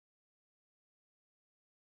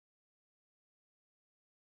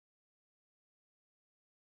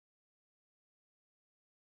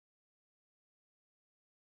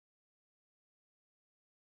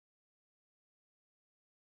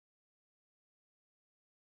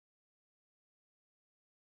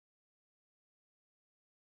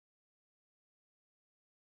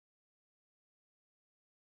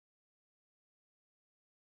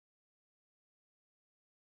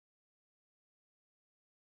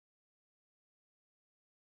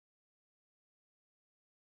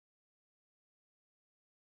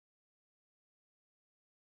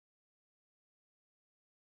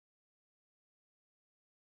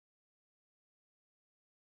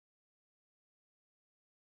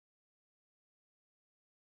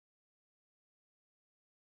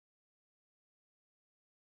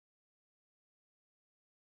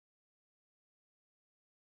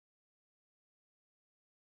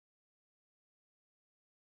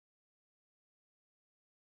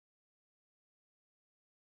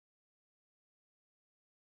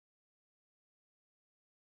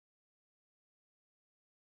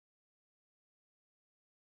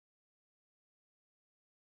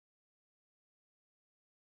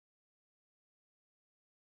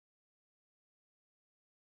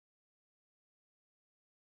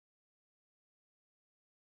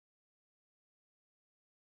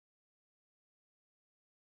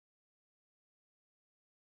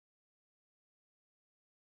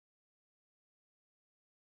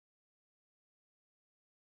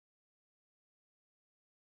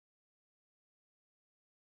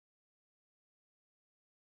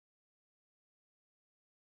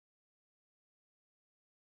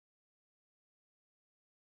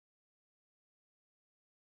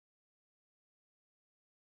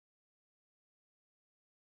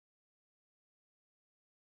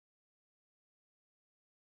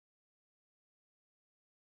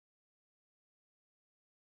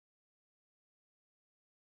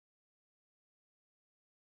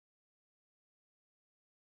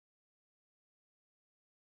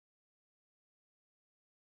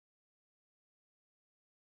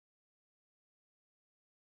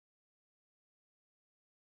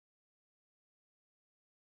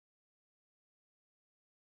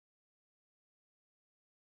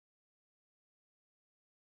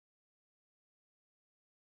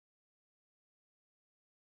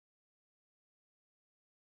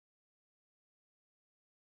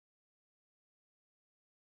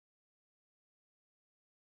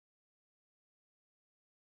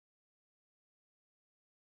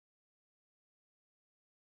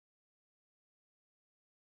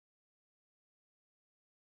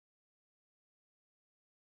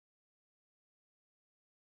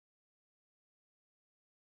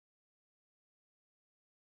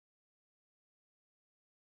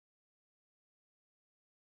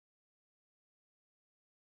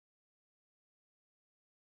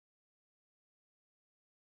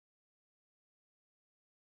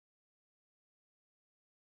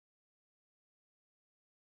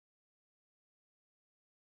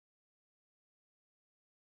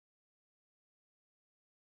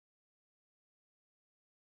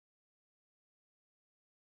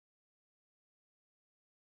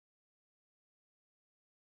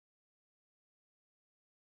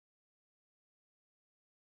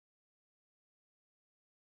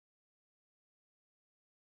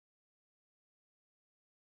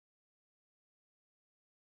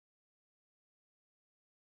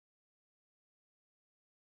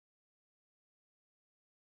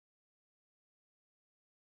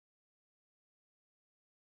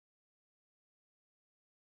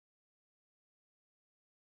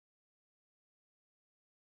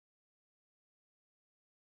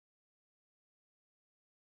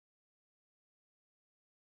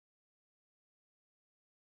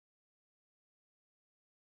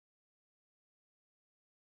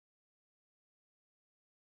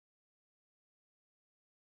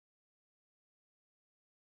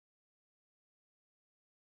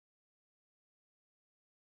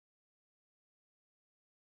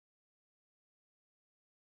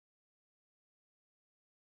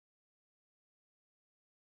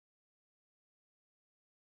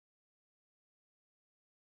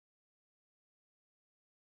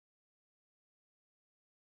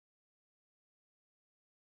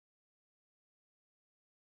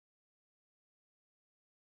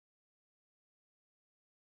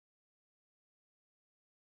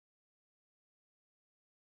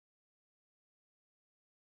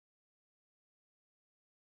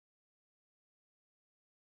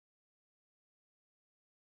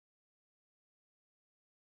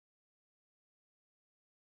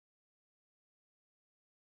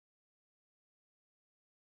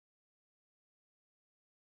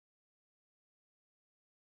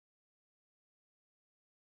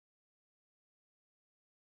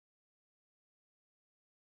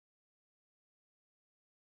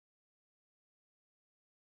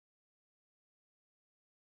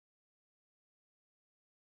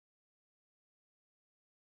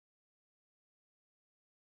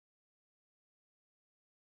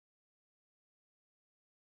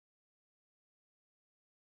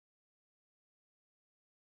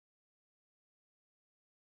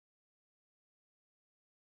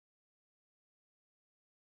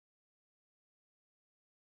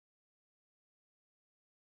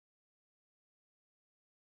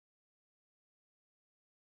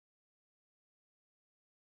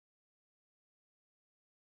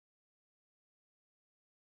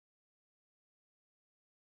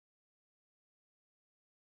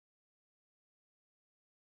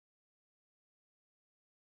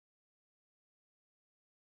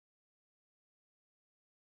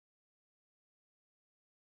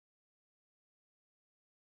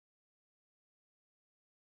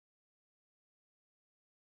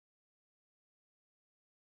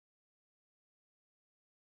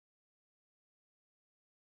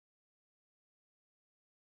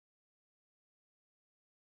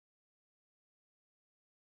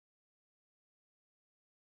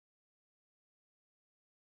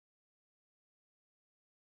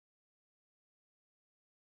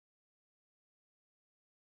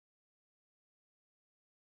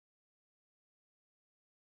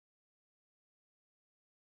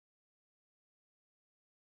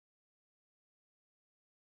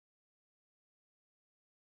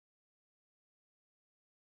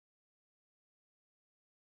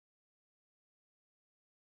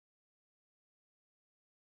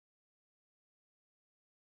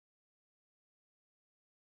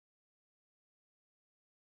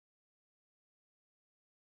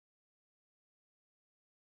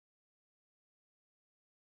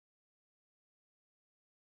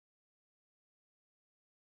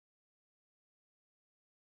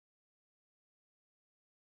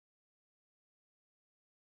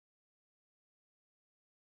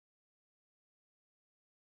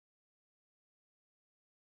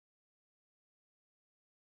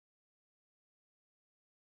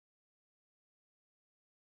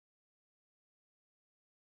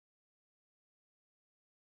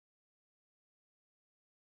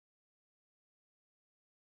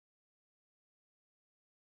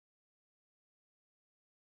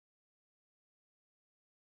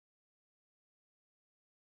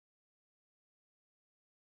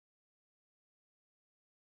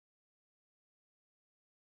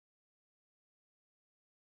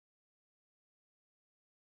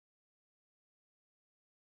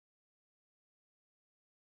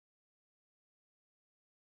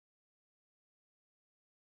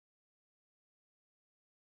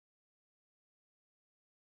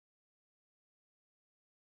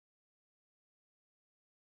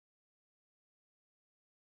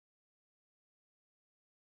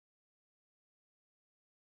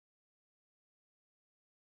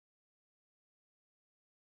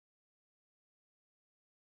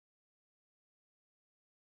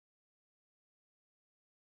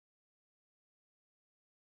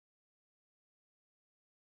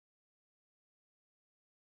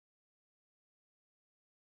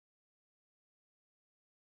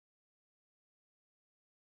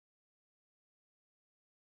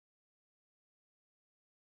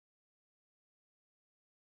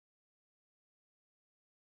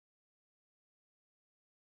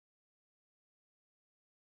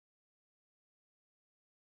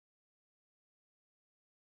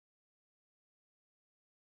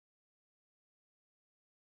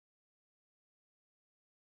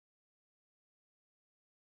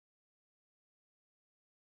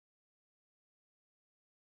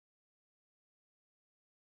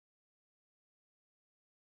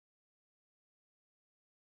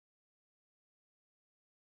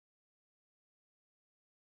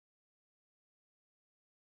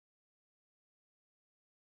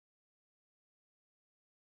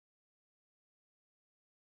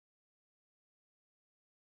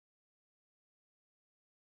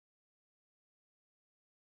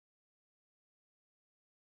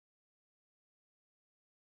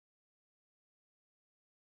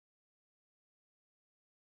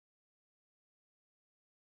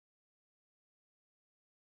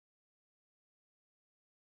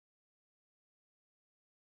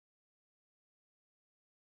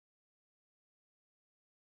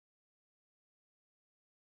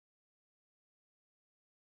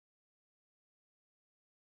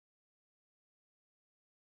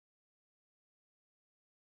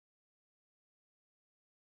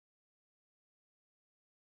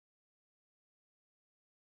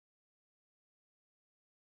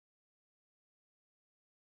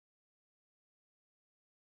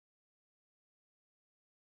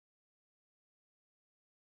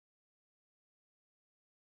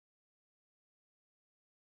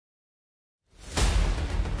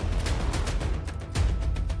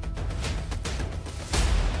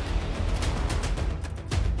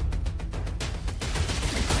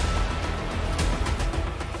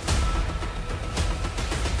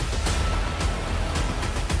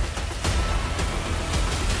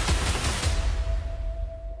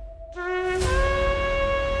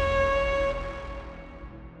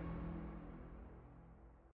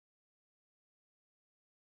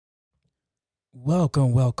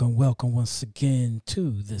Welcome once again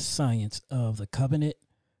to the Science of the Covenant.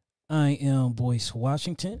 I am Boyce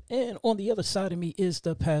Washington, and on the other side of me is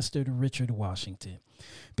the Pastor Richard Washington.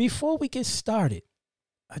 Before we get started,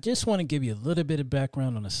 I just want to give you a little bit of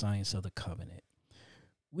background on the Science of the Covenant.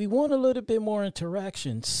 We want a little bit more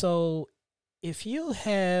interaction, so if you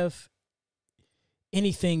have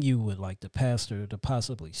anything you would like the pastor to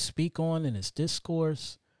possibly speak on in his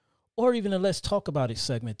discourse, or even the Let's Talk About It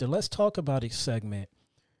segment. The Let's Talk About It segment,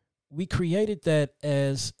 we created that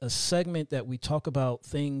as a segment that we talk about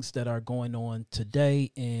things that are going on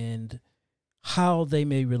today and how they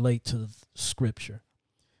may relate to Scripture.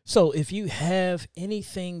 So if you have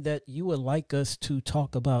anything that you would like us to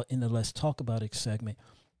talk about in the Let's Talk About It segment,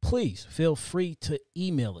 please feel free to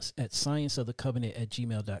email us at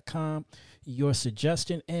scienceofthecovenant@gmail.com, your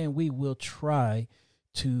suggestion, and we will try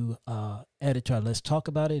to add it to our Let's Talk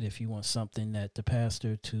About It. If you want something that the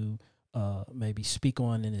pastor to maybe speak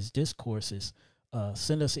on in his discourses,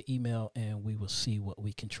 send us an email and we will see what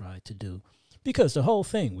we can try to do. Because the whole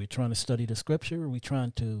thing, we're trying to study the Scripture. We're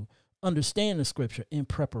trying to understand the Scripture in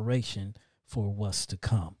preparation for what's to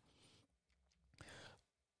come.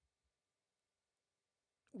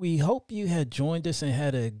 We hope you had joined us and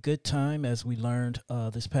had a good time as we learned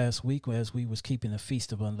this past week as we was keeping the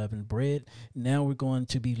Feast of Unleavened Bread. Now we're going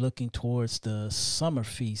to be looking towards the summer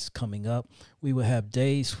feast coming up. We will have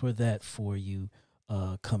days for that for you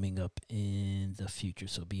coming up in the future,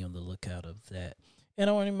 so be on the lookout of that. And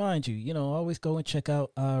I want to remind you, always go and check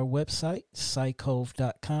out our website,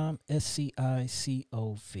 scicov.com,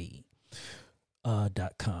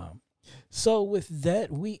 SCICOV.com. So with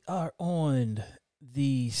that, we are on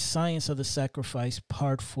the Science of the Sacrifice,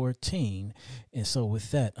 Part 14. And so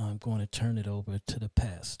with that, I'm going to turn it over to the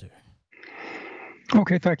pastor.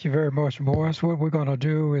 Okay, thank you very much, boys. What we're going to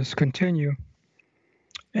do is continue.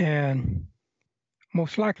 And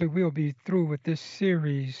most likely we'll be through with this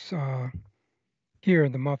series here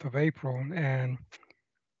in the month of April. And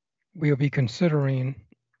we'll be considering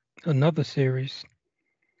another series.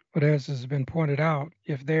 But as has been pointed out,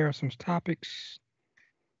 if there are some topics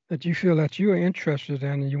that you feel that you are interested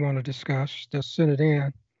in and you want to discuss, just send it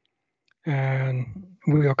in and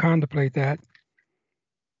we'll contemplate that.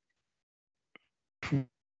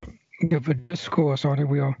 Give a discourse on it.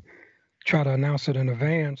 We'll try to announce it in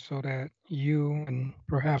advance so that you and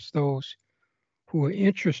perhaps those who are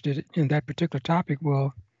interested in that particular topic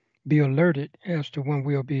will be alerted as to when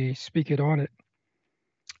we'll be speaking on it.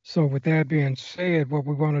 So with that being said, what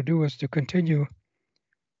we want to do is to continue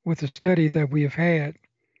with the study that we have had.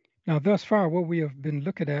 Now, thus far, what we have been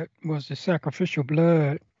looking at was the sacrificial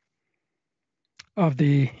blood of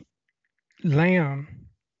the lamb.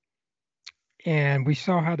 And we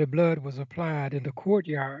saw how the blood was applied in the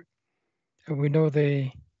courtyard. And we know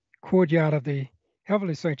the courtyard of the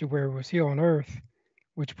heavenly sanctuary was here on earth,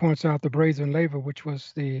 which points out the brazen laver, which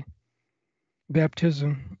was the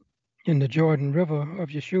baptism in the Jordan River of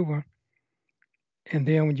Yeshua. And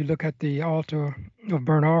then when you look at the altar of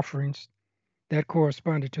burnt offerings, that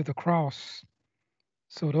corresponded to the cross.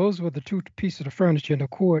 So those were the two pieces of furniture in the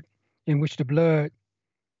court in which the blood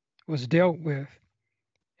was dealt with.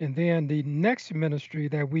 And then the next ministry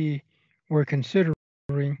that we were considering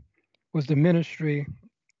was the ministry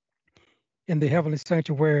in the heavenly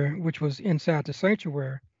sanctuary, which was inside the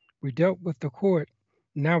sanctuary. We dealt with the court.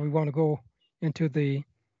 Now we want to go into the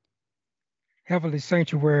heavenly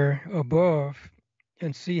sanctuary above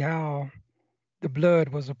and see how the blood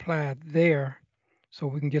was applied there, so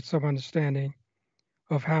we can get some understanding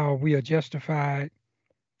of how we are justified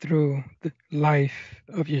through the life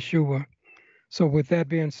of Yeshua. So with that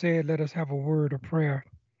being said, let us have a word of prayer.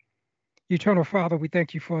 Eternal Father, we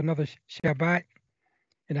thank you for another Shabbat.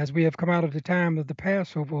 And as we have come out of the time of the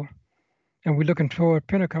Passover and we're looking toward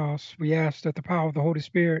Pentecost, we ask that the power of the Holy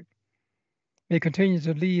Spirit may continue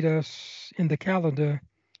to lead us in the calendar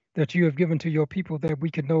that you have given to your people, that we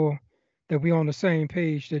can know that we're on the same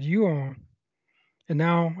page that you are on. And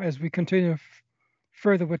now, as we continue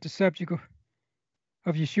further with the subject of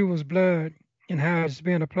Yeshua's blood and how it's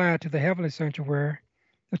being applied to the heavenly sanctuary,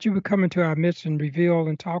 that you would come into our midst and reveal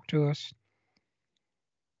and talk to us,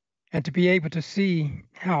 and to be able to see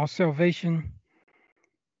how salvation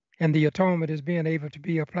and the atonement is being able to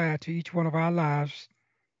be applied to each one of our lives,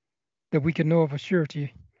 that we can know of a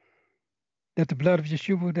surety that the blood of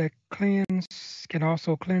Yeshua that cleanses can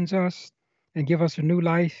also cleanse us and give us a new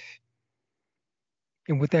life.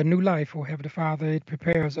 And with that new life, oh Heavenly Father, it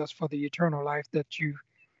prepares us for the eternal life that you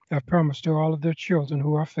have promised to all of their children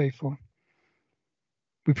who are faithful.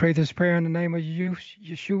 We pray this prayer in the name of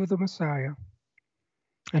Yeshua the Messiah.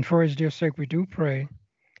 And for his dear sake, we do pray.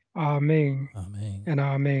 Amen Amen. and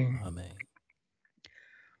amen. Amen.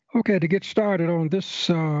 Okay, to get started on this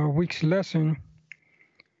week's lesson,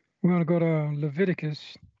 we're going to go to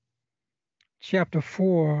Leviticus chapter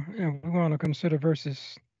 4, and we want to consider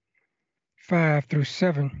verses 5 through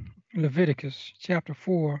 7. Leviticus chapter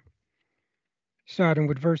 4, starting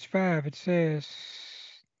with verse 5, it says,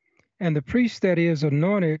 "And the priest that is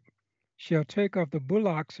anointed shall take of the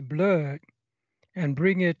bullock's blood and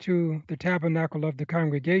bring it to the tabernacle of the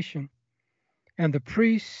congregation. And the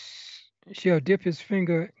priest shall dip his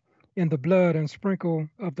finger in the blood and sprinkle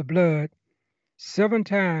of the blood 7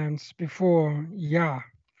 times before Yah,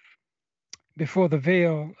 before the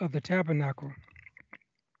veil of the tabernacle."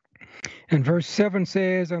 And verse 7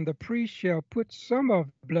 says, "And the priest shall put some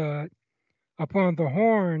of the blood upon the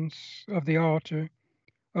horns of the altar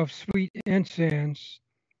of sweet incense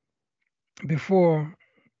before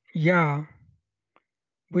Yah,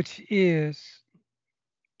 which is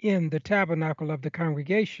in the tabernacle of the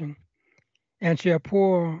congregation, and shall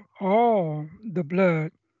pour all the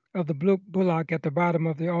blood of the bullock at the bottom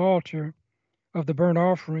of the altar of the burnt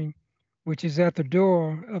offering, which is at the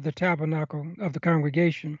door of the tabernacle of the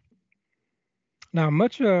congregation." Now,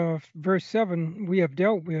 much of verse 7 we have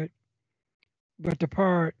dealt with, but the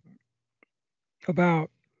part about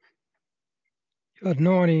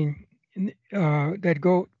anointing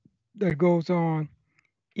that goes on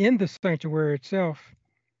in the sanctuary itself,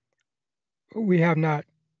 we have not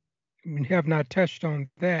touched on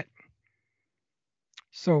that.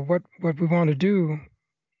 So what we want to do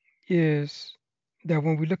is that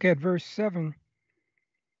when we look at verse 7,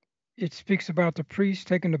 it speaks about the priest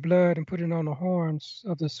taking the blood and putting it on the horns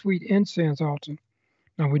of the sweet incense altar.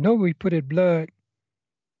 Now we know we put blood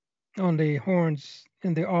on the horns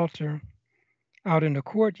in the altar out in the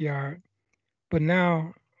courtyard, but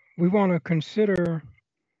now we want to consider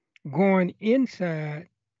going inside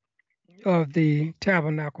of the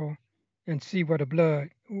tabernacle and see where the blood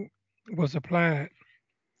was applied.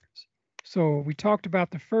 So we talked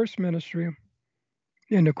about the first ministry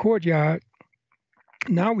in the courtyard.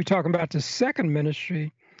 Now we're talking about the second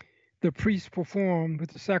ministry the priest performed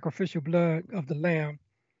with the sacrificial blood of the lamb,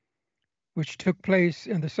 which took place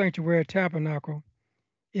in the sanctuary tabernacle.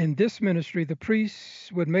 In this ministry, the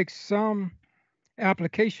priests would make some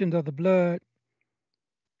applications of the blood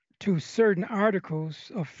to certain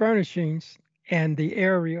articles of furnishings and the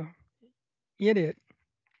area in it.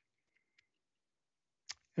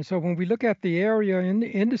 And so when we look at the area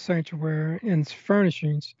in the sanctuary and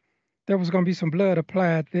furnishings, there was going to be some blood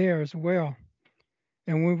applied there as well.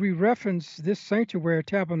 And when we reference this sanctuary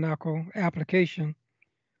tabernacle application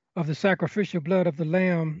of the sacrificial blood of the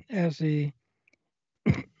lamb as the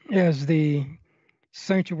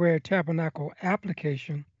sanctuary tabernacle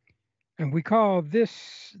application, and we call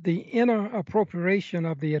this the inner appropriation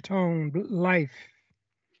of the atoned life,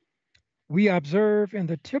 we observe in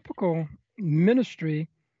the typical ministry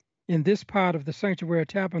in this part of the sanctuary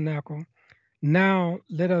tabernacle. Now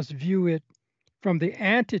let us view it from the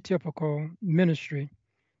antitypical ministry.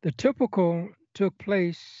 The typical took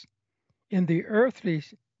place in the earthly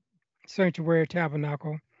sanctuary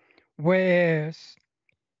tabernacle, whereas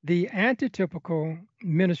the antitypical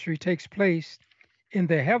ministry takes place in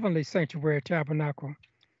the heavenly sanctuary tabernacle.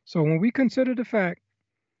 So when we consider the fact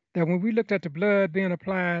that when we looked at the blood being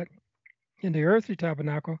applied in the earthly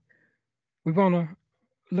tabernacle, we want to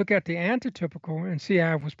look at the antitypical and see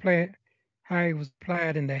how it was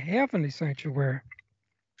applied in the heavenly sanctuary.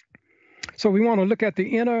 So we want to look at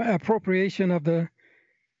the inner appropriation of the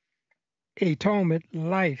atonement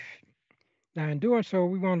life. Now, in doing so,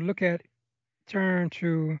 we want to turn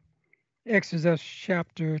to Exodus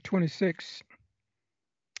chapter 26.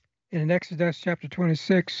 In Exodus chapter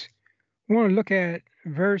 26, we want to look at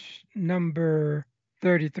verse number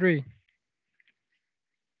 33.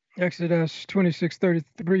 Exodus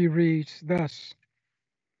 26:33 reads thus: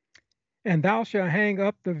 "And thou shalt hang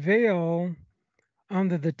up the veil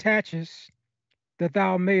under the taches, that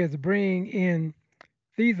thou mayest bring in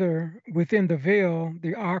thither within the veil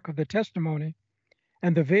the ark of the testimony,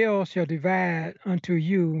 and the veil shall divide unto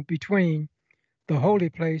you between the holy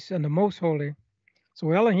place and the most holy."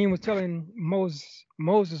 So Elohim was telling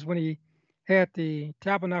Moses when he had the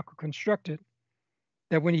tabernacle constructed,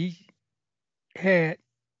 that when he had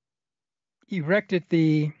erected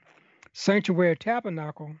the sanctuary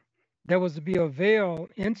tabernacle, there was to be a veil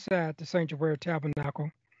inside the sanctuary tabernacle,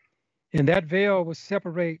 and that veil would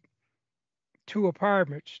separate two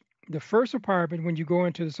apartments. The first apartment, when you go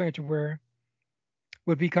into the sanctuary,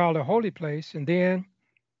 would be called a holy place, and then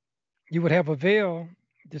you would have a veil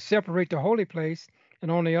to separate the holy place, and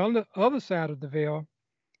on the other side of the veil,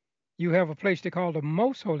 you have a place they call the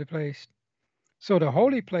most holy place. So the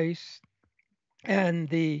holy place and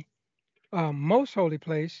the most holy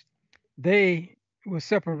place, they were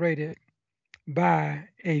separated by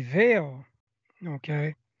a veil.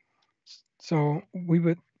 Okay, so we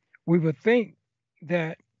would think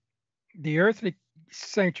that the earthly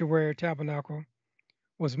sanctuary tabernacle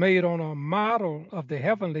was made on a model of the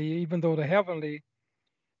heavenly, even though the heavenly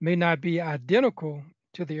may not be identical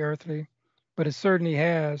to the earthly, but it certainly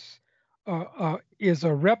is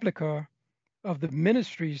a replica of the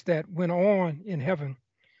ministries that went on in heaven.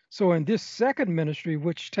 So in this second ministry,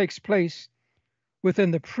 which takes place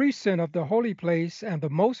within the precinct of the holy place and the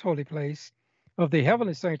most holy place of the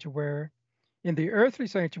heavenly sanctuary, in the earthly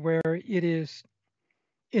sanctuary, it is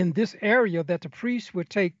in this area that the priest would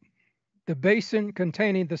take the basin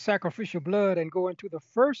containing the sacrificial blood and go into the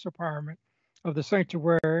first apartment of the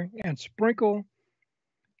sanctuary and sprinkle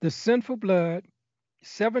the sinful blood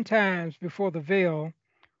 7 times before the veil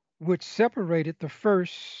which separated the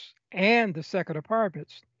first and the second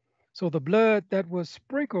apartments. So the blood that was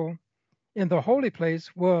sprinkled in the holy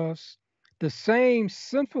place was the same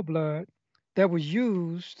sinful blood that was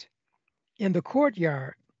used in the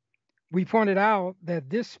courtyard. We pointed out that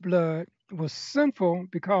this blood was sinful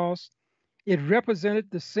because it represented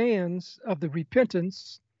the sins of the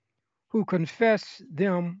repentance who confessed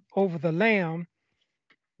them over the Lamb.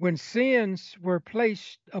 When sins were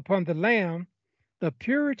placed upon the Lamb, the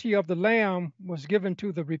purity of the Lamb was given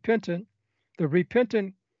to the repentant. The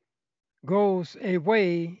repentant goes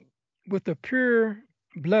away with the pure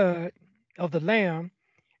blood of the Lamb,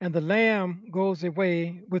 and the Lamb goes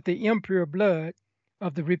away with the impure blood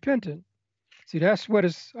of the repentant. See, that's what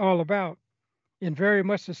it's all about. In very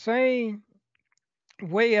much the same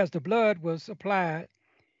way as the blood was applied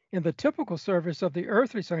in the typical service of the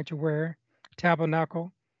earthly sanctuary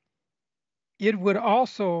tabernacle, it would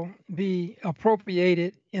also be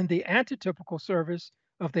appropriated in the antitypical service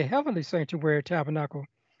of the heavenly sanctuary tabernacle,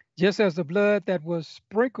 just as the blood that was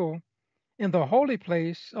sprinkled in the holy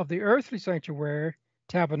place of the earthly sanctuary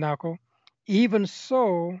tabernacle, even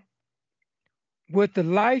so would the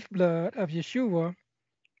lifeblood of Yeshua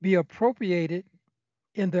be appropriated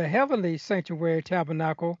in the heavenly sanctuary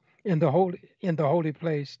tabernacle in the holy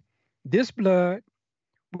place. This blood,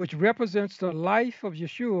 which represents the life of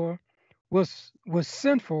Yeshua, was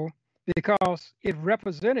sinful because it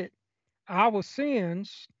represented our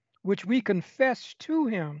sins, which we confess to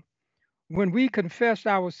him. When we confess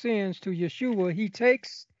our sins to Yeshua, he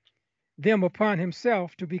takes them upon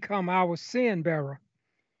himself to become our sin bearer.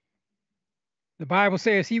 The Bible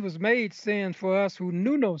says he was made sin for us who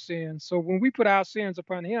knew no sin. So when we put our sins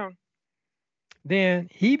upon him, then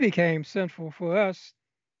he became sinful for us.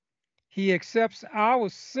 He accepts our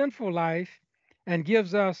sinful life and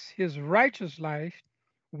gives us his righteous life.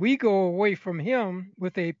 We go away from him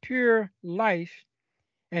with a pure life,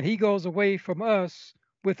 and he goes away from us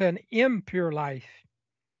with an impure life.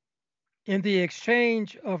 In the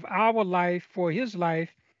exchange of our life for his life,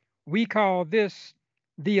 we call this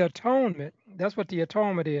the atonement. That's what the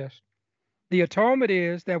atonement is. The atonement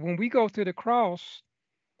is that when we go to the cross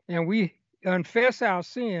and we confess our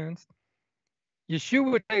sins,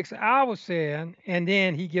 Yeshua takes our sin and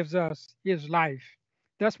then he gives us his life.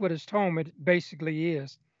 That's what atonement basically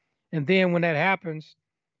is. And then when that happens,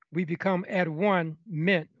 we become at one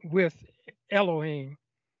meant with Elohim,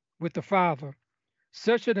 with the Father.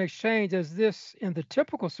 Such an exchange as this in the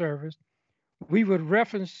typical service, we would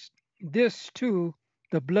reference this to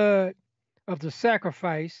the blood of the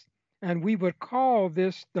sacrifice, and we would call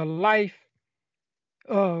this the life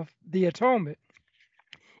of the atonement.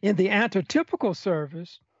 In the antitypical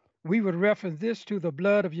service, we would reference this to the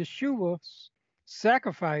blood of Yeshua's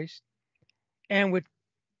sacrifice, and would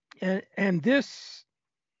and this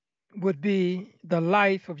would be the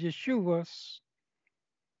life of Yeshua's.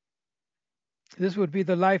 This would be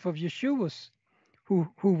the life of Yeshua's, who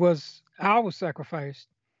was our sacrifice.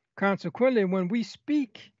 Consequently, when we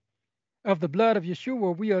speak of the blood of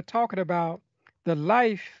Yeshua, we are talking about the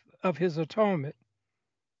life of his atonement.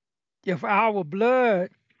 If our blood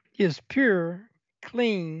is pure,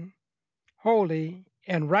 clean, holy,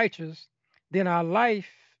 and righteous, then our life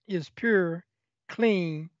is pure,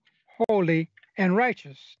 clean, holy, and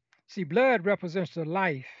righteous. See, blood represents the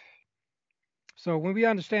life. So when we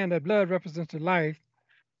understand that blood represents the life,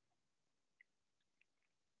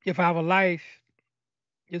 if our life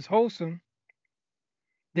is wholesome,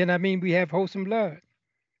 then I mean we have wholesome blood.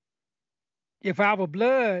 If our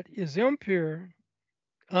blood is impure,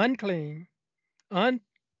 unclean,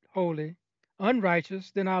 unholy,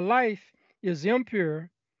 unrighteous, then our life is impure,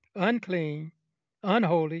 unclean,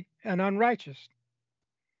 unholy, and unrighteous.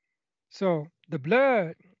 So the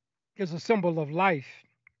blood is a symbol of life.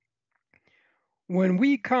 When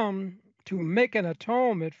we come to make an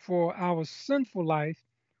atonement for our sinful life,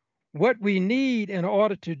 what we need in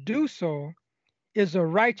order to do so is a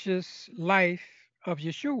righteous life of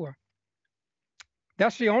Yeshua.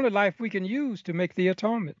 That's the only life we can use to make the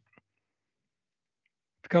atonement.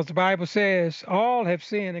 Because the Bible says all have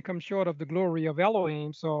sinned and come short of the glory of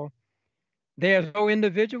Elohim. So there's no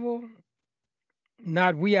individual,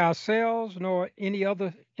 not we ourselves, nor any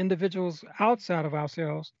other individuals outside of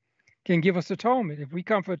ourselves, can give us atonement. If we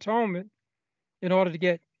come for atonement in order to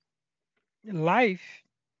get life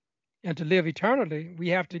and to live eternally, we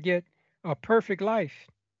have to get a perfect life.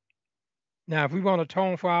 Now, if we want to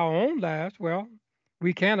atone for our own lives, well,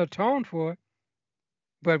 we can atone for it,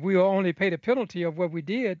 but we will only pay the penalty of what we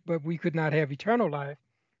did, but we could not have eternal life.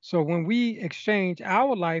 So when we exchange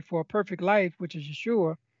our life for a perfect life, which is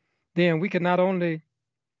Yeshua, then we can not only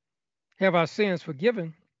have our sins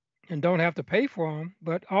forgiven and don't have to pay for them,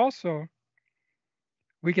 but also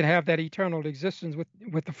we can have that eternal existence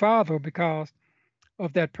with the Father because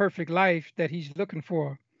of that perfect life that He's looking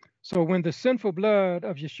for. So when the sinful blood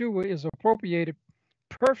of Yeshua is appropriated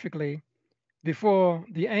perfectly before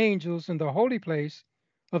the angels in the holy place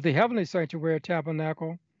of the heavenly sanctuary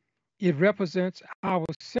tabernacle, it represents our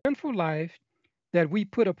sinful life that we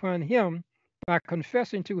put upon Him by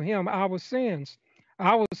confessing to Him our sins.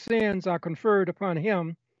 Our sins are conferred upon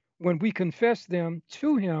Him when we confess them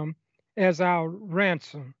to Him as our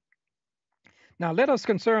ransom. Now, let us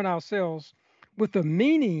concern ourselves with the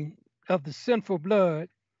meaning of the sinful blood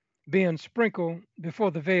being sprinkled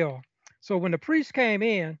before the veil. So, when the priest came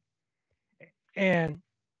in and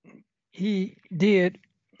he did,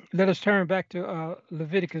 let us turn back to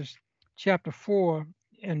Leviticus chapter 4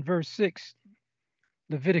 and verse 6,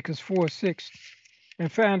 Leviticus 4:6,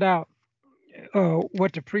 and find out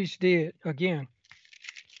what the priest did again.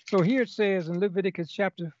 So here it says in Leviticus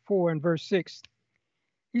chapter 4 and verse 6,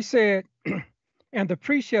 he said, and the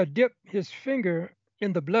priest shall dip his finger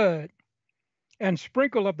in the blood and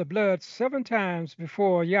sprinkle of the blood 7 times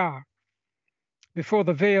before Yah, before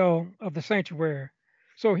the veil of the sanctuary.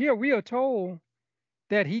 So here we are told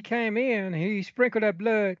that he came in and he sprinkled that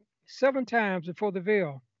blood 7 times before the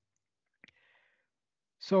veil.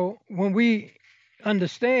 So when we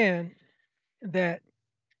understand that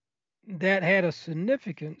that had a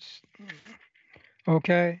significance,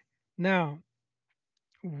 okay, now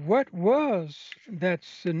what was that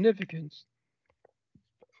significance?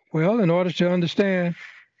 Well, in order to understand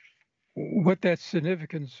what that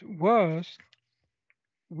significance was,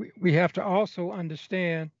 we have to also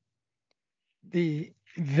understand the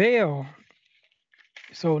veil.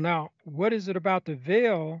 So now, what is it about the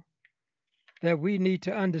veil that we need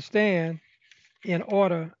to understand in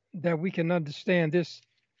order that we can understand this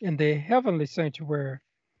in the heavenly sanctuary?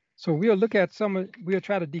 So we'll look at we'll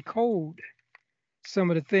try to decode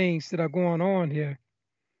some of the things that are going on here.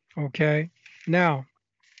 Okay. Now,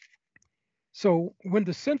 so when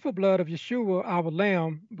the sinful blood of Yeshua, our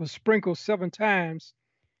Lamb, was sprinkled 7 times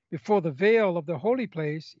before the veil of the holy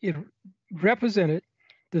place, it represented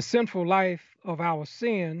the sinful life of our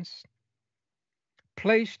sins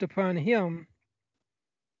placed upon Him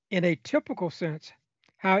in a typical sense.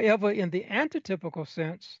 However, in the antitypical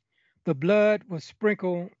sense, the blood was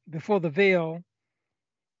sprinkled before the veil.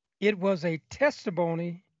 It was a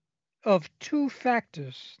testimony of 2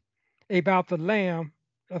 factors about the Lamb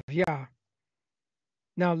of Yah.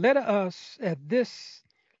 Now let us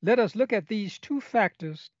look at these 2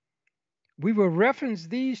 factors. We will reference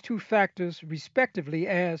these 2 factors respectively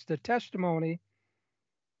as the testimony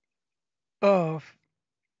of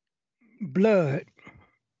blood,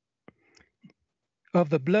 of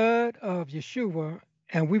the blood of Yeshua,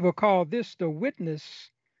 and we will call this the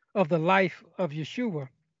witness of the life of Yeshua.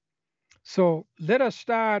 So let us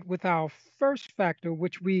start with our first factor,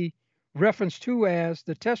 which we reference to as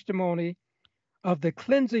the testimony of the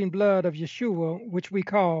cleansing blood of Yeshua, which we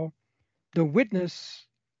call the witness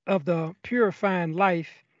of the purifying life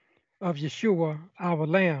of Yeshua, our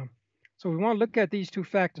Lamb. So we want to look at these 2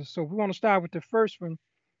 factors. So we want to start with the first one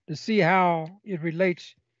to see how it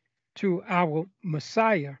relates to our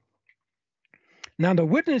Messiah. Now, the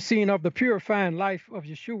witnessing of the purifying life of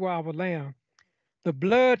Yeshua, our Lamb, the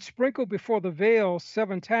blood sprinkled before the veil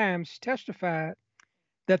 7 times testified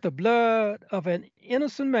that the blood of an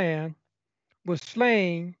innocent man was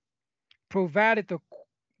slain, provided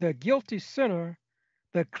the guilty sinner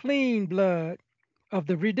the clean blood of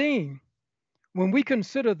the redeemed. When we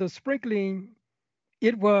consider the sprinkling,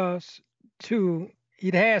 it has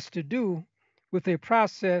to do with a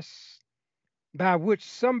process by which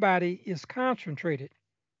somebody is concentrated.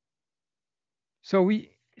 So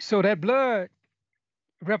that blood,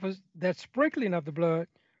 that sprinkling of the blood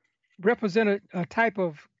represented a type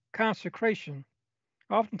of consecration.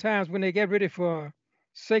 Oftentimes, when they get ready for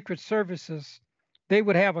sacred services, they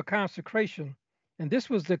would have a consecration, and this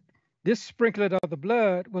sprinkling of the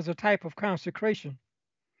blood was a type of consecration.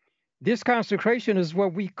 This consecration is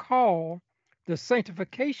what we call the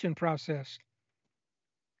sanctification process.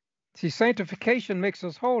 See, sanctification makes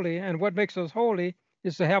us holy, and what makes us holy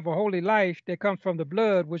is to have a holy life that comes from the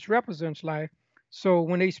blood, which represents life. So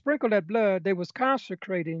when they sprinkled that blood, they was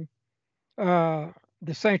consecrating uh,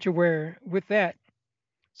 the sanctuary with that.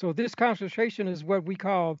 So this consecration is what we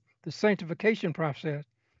call the sanctification process.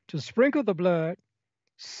 To sprinkle the blood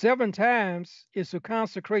 7 times is to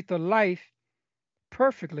consecrate the life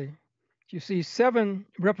perfectly. You see, 7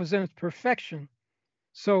 represents perfection.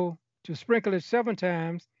 So to sprinkle it 7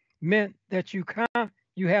 times meant that you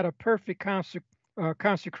had a perfect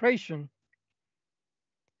consecration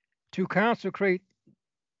to consecrate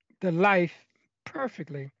the life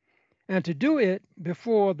perfectly. And to do it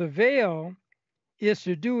before the veil is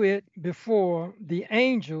to do it before the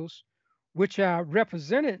angels, which are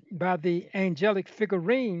represented by the angelic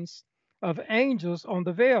figurines of angels on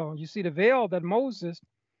the veil. You see, the veil that Moses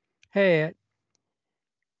had,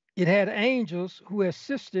 it had angels who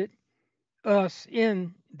assisted us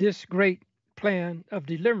in this great plan of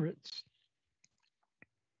deliverance.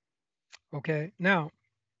 Okay, now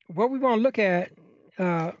what we want to look at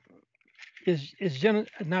uh,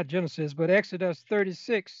 not Genesis, but Exodus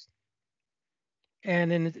 36.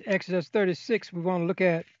 And in Exodus 36, we want to look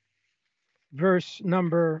at verse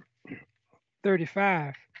number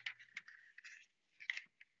 35.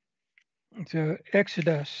 To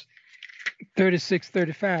Exodus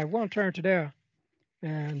 36:35. I want to turn to there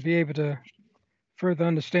and be able to further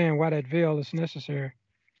understand why that veil is necessary.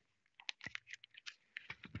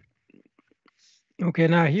 Okay,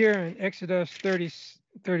 now here in Exodus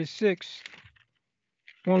 36,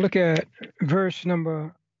 I want to look at verse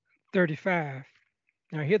number 35.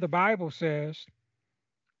 Now here the Bible says,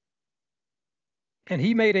 and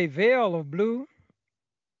he made a veil of blue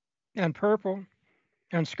and purple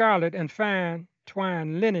and scarlet and fine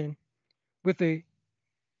twined linen with the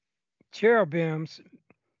cherubims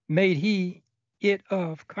made he it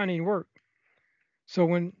of cunning work. So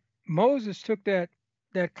when Moses took that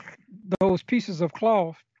those pieces of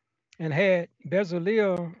cloth and had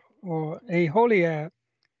Bezalel or Aholiab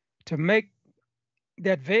to make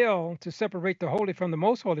that veil to separate the holy from the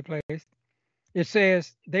most holy place, it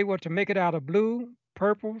says they were to make it out of blue,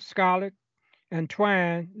 purple, scarlet, and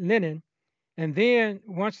twine linen. And then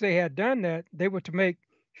once they had done that, they were to make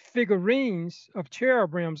figurines of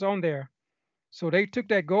cherubims on there. So they took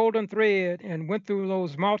that golden thread and went through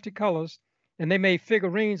those multicolors and they made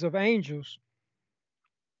figurines of angels.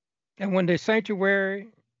 And when the sanctuary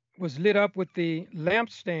was lit up with the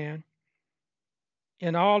lampstand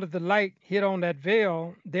and all of the light hit on that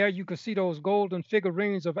veil, there you could see those golden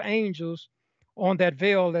figurines of angels on that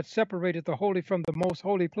veil that separated the holy from the most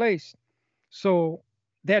holy place. So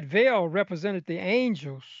that veil represented the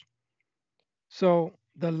angels. So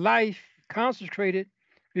the life consecrated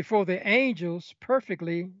before the angels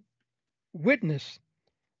perfectly witnessed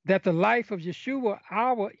that the life of Yeshua,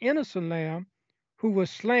 our innocent lamb, who was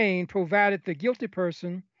slain, provided the guilty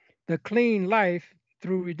person the clean life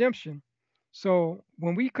through redemption. So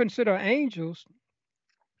when we consider angels,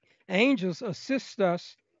 angels assist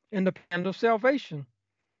us in the plan of salvation.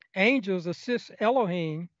 Angels assist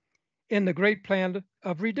Elohim in the great plan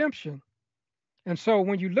of redemption. And so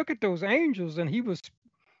when you look at those angels, and he was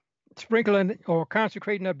sprinkling or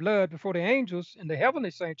consecrating that blood before the angels in the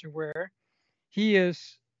heavenly sanctuary, he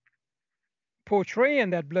is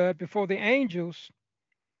portraying that blood before the angels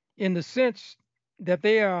in the sense that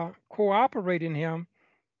they are cooperating him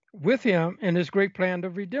with him in this great plan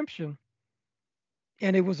of redemption.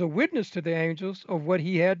 And it was a witness to the angels of what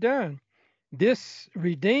he had done. This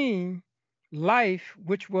redeemed life,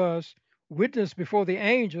 which was witnessed before the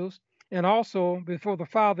angels and also before the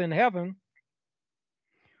Father in heaven,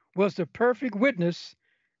 was the perfect witness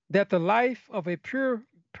that the life of a pure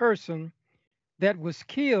person that was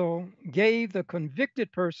killed gave the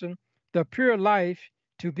convicted person the pure life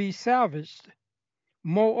to be salvaged.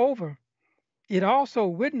 Moreover, it also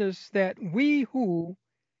witnessed that we who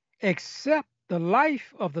accept the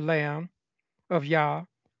life of the Lamb of Yah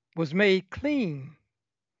was made clean.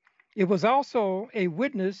 It was also a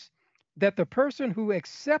witness that the person who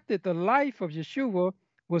accepted the life of Yeshua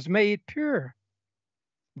was made pure.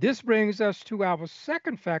 This brings us to our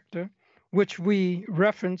second factor, which we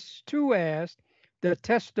reference to as the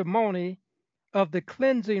testimony of the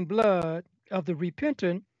cleansing blood of the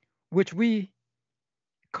repentant, which we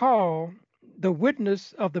called the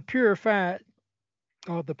witness of the purified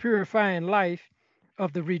or the purifying life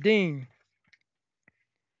of the redeemed.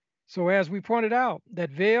 So as we pointed out, that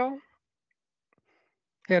veil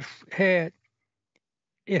had had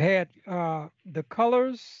it had the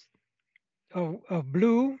colors of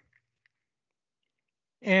blue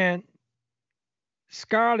and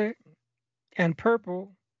scarlet and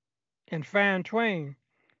purple and fine twain.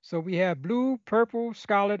 So we have blue, purple,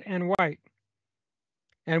 scarlet, and white.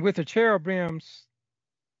 And with the cherubims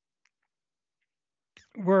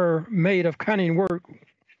were made of cunning work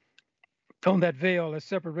on that veil that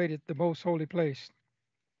separated the most holy place.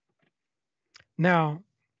 Now,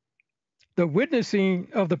 the witnessing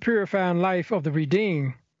of the purifying life of the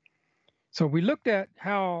redeemed. So we looked at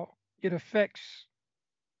how it affects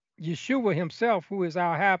Yeshua himself, who is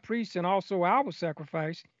our high priest and also our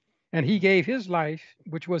sacrifice, and he gave his life,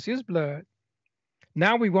 which was his blood.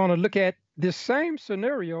 Now we want to look at this same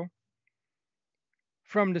scenario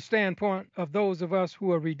from the standpoint of those of us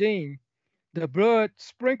who are redeemed. The blood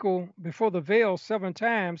sprinkled before the veil 7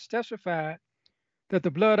 times testified that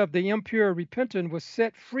the blood of the impure repentant was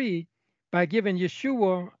set free by giving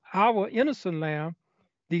Yeshua, our innocent lamb,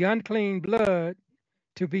 the unclean blood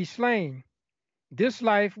to be slain. This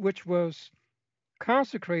life, which was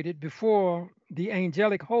consecrated before the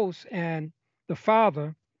angelic host and the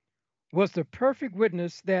Father, was the perfect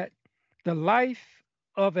witness that the life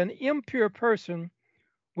of an impure person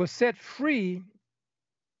was set free,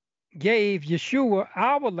 gave Yeshua,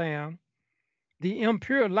 our lamb, the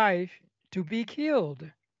impure life to be killed.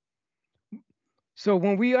 So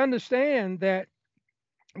when we understand that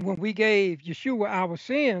when we gave Yeshua our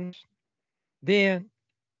sins, then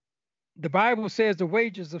the Bible says the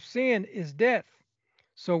wages of sin is death.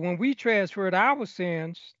 So when we transferred our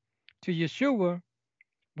sins to Yeshua,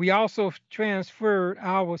 we also transferred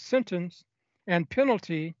our sentence and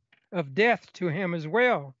penalty of death to him as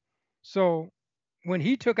well. So when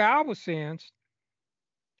he took our sins,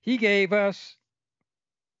 he gave us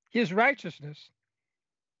his righteousness.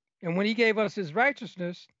 And when he gave us his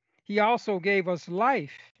righteousness, he also gave us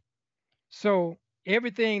life. So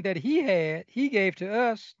everything that he had, he gave to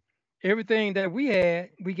us. Everything that we had,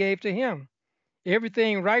 we gave to him.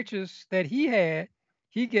 Everything righteous that he had,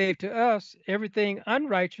 he gave to us. Everything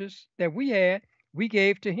unrighteous that we had, we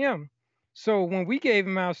gave to him. So when we gave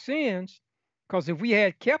him our sins, because if we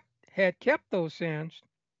had kept those sins,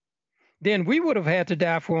 then we would have had to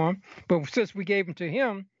die for him. But since we gave them to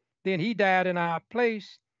him, then he died in our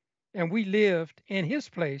place and we lived in his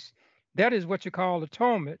place. That is what you call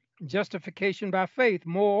atonement, justification by faith.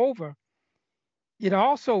 Moreover, it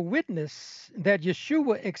also witnessed that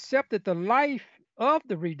Yeshua accepted the life of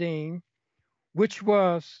the redeemed, which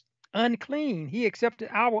was unclean. He accepted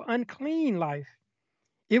our unclean life.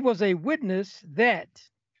 It was a witness that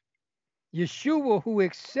Yeshua, who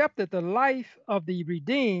accepted the life of the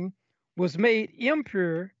redeemed, was made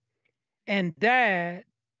impure and died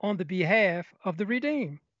on the behalf of the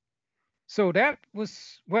redeemed. So that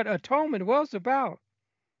was what atonement was about,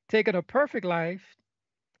 taking a perfect life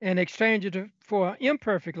and exchange it for an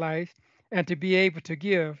imperfect life and to be able to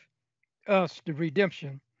give us the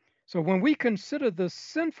redemption. So when we consider the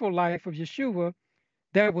sinful life of Yeshua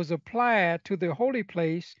that was applied to the holy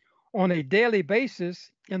place on a daily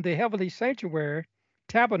basis in the heavenly sanctuary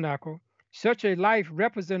tabernacle, such a life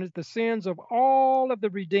represented the sins of all of the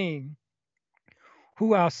redeemed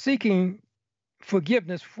who are seeking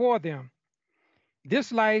forgiveness for them.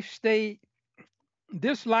 This life stayed,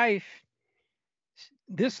 this life,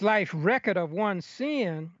 this life record of one's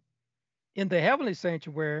sin in the heavenly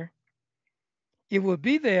sanctuary, it will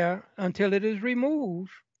be there until it is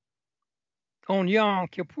removed on Yom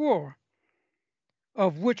Kippur,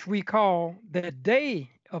 of which we call the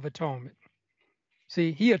Day of Atonement.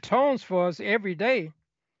 See, he atones for us every day,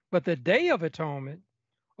 but the Day of Atonement,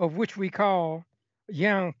 of which we call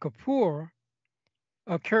Yom Kippur,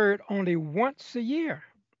 occurred only once a year.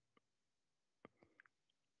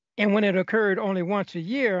 And when it occurred only once a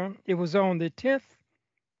year, it was on the 10th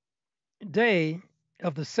day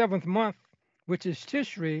of the 7th month, which is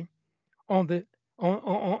Tishri,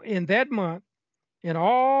 in that month, and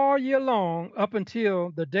all year long up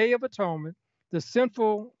until the Day of Atonement, the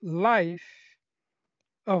sinful life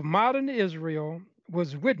of modern Israel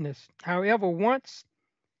was witnessed. However, once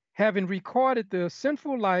having recorded the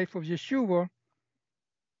sinful life of Yeshua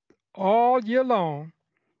all year long,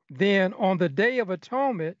 then on the Day of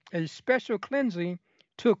Atonement, a special cleansing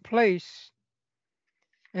took place.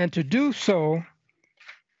 And to do so,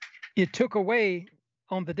 it took away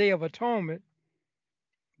on the Day of Atonement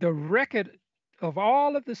the record of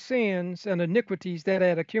all of the sins and iniquities that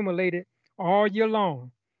had accumulated all year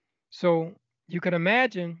long. So you can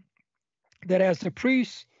imagine that as the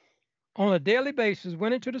priest on a daily basis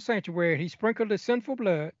went into the sanctuary, he sprinkled the sinful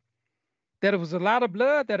blood, that it was a lot of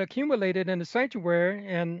blood that accumulated in the sanctuary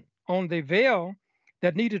and on the veil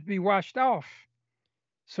that needed to be washed off.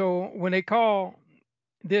 So when they call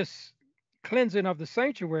this cleansing of the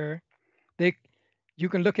sanctuary, they you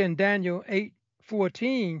can look in Daniel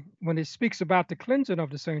 8:14 when it speaks about the cleansing of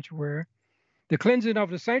the sanctuary. The cleansing of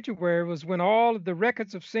the sanctuary was when all of the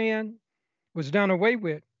records of sin was done away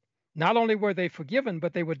with. Not only were they forgiven,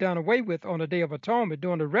 but they were done away with on the Day of Atonement.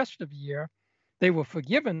 During the rest of the year, they were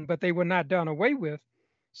forgiven, but they were not done away with.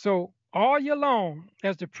 So all year long,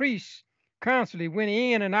 as the priest constantly went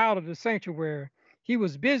in and out of the sanctuary, he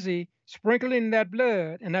was busy sprinkling that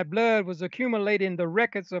blood, and that blood was accumulating the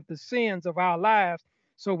records of the sins of our lives.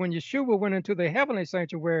 So when Yeshua went into the heavenly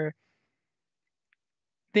sanctuary,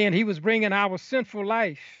 then he was bringing our sinful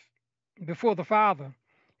life before the Father.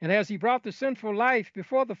 And as he brought the sinful life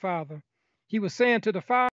before the Father, he was saying to the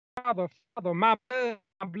Father, Father, my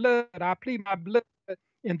blood, I plead my blood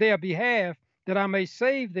in their behalf that I may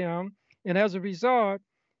save them. And as a result,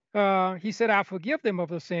 he said, I forgive them of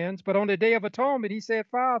the sins. But on the Day of Atonement, he said,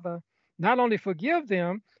 Father, not only forgive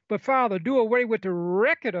them, but Father, do away with the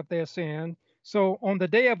record of their sin. So on the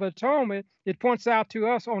Day of Atonement, it points out to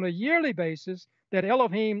us on a yearly basis that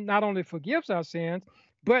Elohim not only forgives our sins,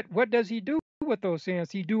 but what does he do with those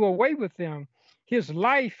sins? He do away with them. His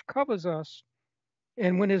life covers us.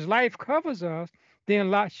 And when his life covers us, then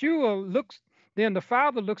Yeshua looks, then the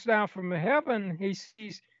Father looks down from heaven. He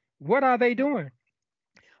sees, what are they doing?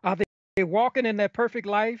 Are they walking in that perfect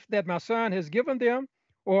life that my son has given them?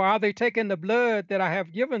 Or are they taking the blood that I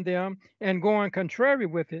have given them and going contrary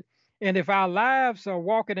with it? And if our lives are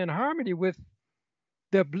walking in harmony with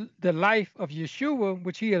the life of Yeshua,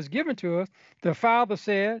 which he has given to us, the Father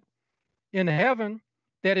said in heaven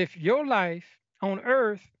that if your life on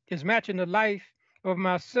earth is matching the life of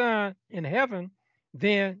my son in heaven,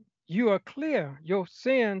 then you are clear. Your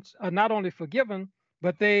sins are not only forgiven,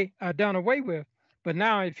 but they are done away with. But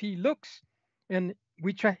now if he looks and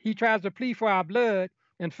he tries to plead for our blood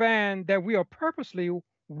and find that we are purposely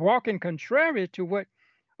walking contrary to what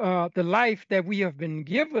the life that we have been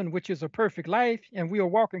given, which is a perfect life, and we are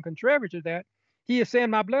walking contrary to that, he is saying,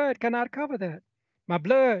 my blood cannot cover that. My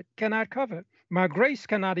blood cannot cover it. My grace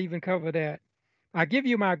cannot even cover that. I give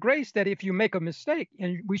you my grace that if you make a mistake,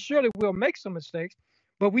 and we surely will make some mistakes,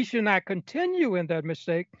 but we should not continue in that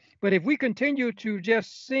mistake. But if we continue to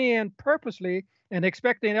just sin purposely and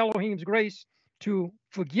expecting Elohim's grace to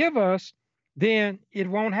forgive us, then it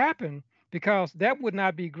won't happen, because that would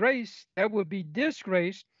not be grace. That would be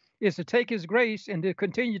disgrace, is to take his grace and to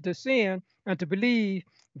continue to sin and to believe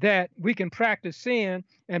that we can practice sin.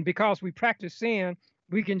 And because we practice sin,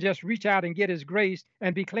 we can just reach out and get his grace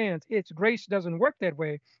and be cleansed. Its grace doesn't work that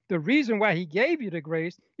way. The reason why he gave you the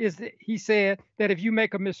grace is that he said that if you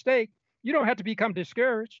make a mistake, you don't have to become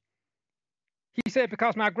discouraged. He said,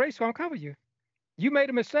 because my grace is going to cover you. You made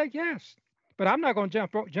a mistake, yes, but I'm not going to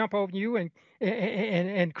jump over you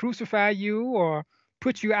and crucify you or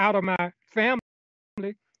put you out of my family.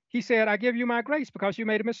 He said, I give you my grace because you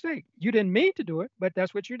made a mistake. You didn't mean to do it, but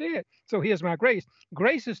that's what you did. So here's my grace.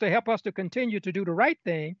 Grace is to help us to continue to do the right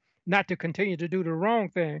thing, not to continue to do the wrong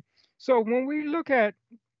thing. So when we look at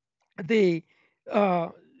the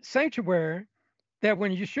sanctuary, that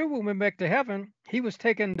when Yeshua went back to heaven, he was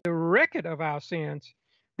taking the record of our sins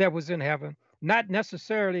that was in heaven, not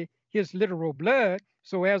necessarily his literal blood.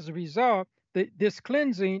 So as a result, this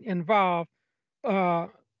cleansing involved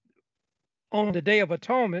on the Day of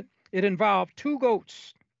Atonement, it involved two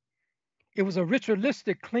goats. It was a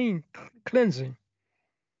ritualistic cleansing.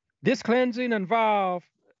 This cleansing involved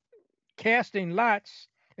casting lots,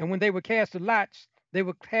 and when they would cast the lots, they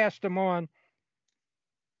would cast them on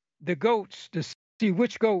the goats to see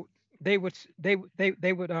which goat they would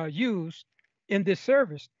use in this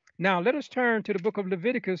service. Now let us turn to the book of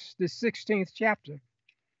Leviticus, the 16th chapter.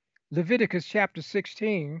 Leviticus chapter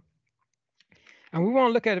 16, and we want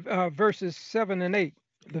to look at verses 7 and 8.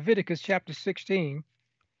 Leviticus chapter 16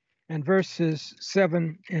 and verses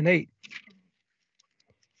 7 and 8.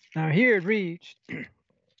 Now here it reads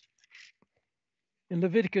in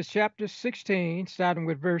Leviticus chapter 16, starting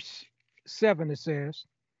with verse 7, it says,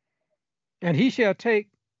 and he shall take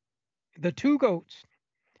the two goats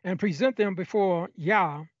and present them before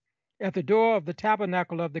Yah at the door of the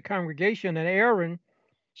tabernacle of the congregation, and Aaron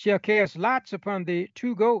shall cast lots upon the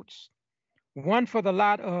two goats, one for the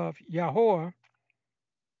lot of Yahweh,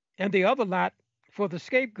 and the other lot for the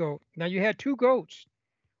scapegoat. Now you had two goats.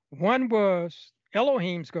 One was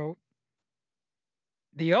Elohim's goat.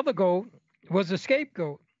 The other goat was the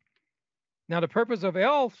scapegoat. Now, the purpose of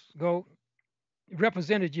El's goat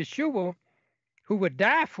represented Yeshua, who would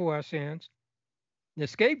die for our sins. The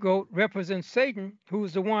scapegoat represents Satan, who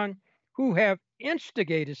is the one who have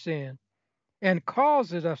instigated sin and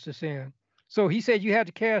causes us to sin. So he said you had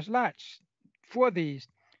to cast lots for these.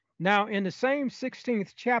 Now, in the same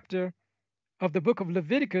 16th chapter of the book of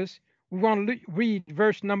Leviticus, we want to read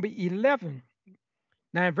verse number 11.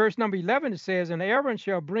 Now, in verse number 11, it says, "And Aaron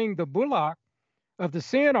shall bring the bullock of the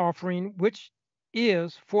sin offering, which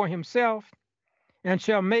is for himself, and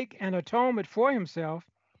shall make an atonement for himself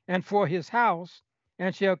and for his house,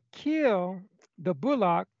 and shall kill the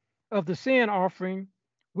bullock of the sin offering,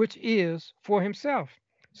 which is for himself."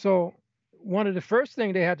 So, one of the first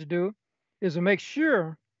things they had to do is to make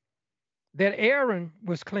sure that Aaron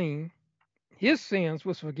was clean, his sins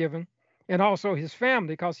was forgiven, and also his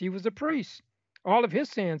family, because he was a priest. All of his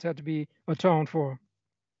sins had to be atoned for.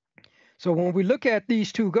 So when we look at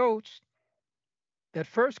these two goats, that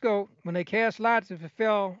first goat, when they cast lots, if it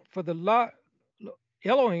fell for the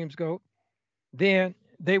Elohim's goat, then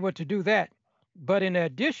they were to do that. But in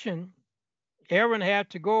addition, Aaron had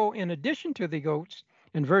to go in addition to the goats.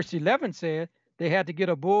 And verse 11 said they had to get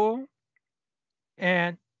a bull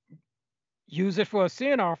and use it for a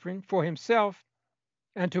sin offering for himself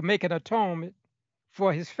and to make an atonement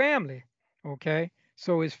for his family. Okay,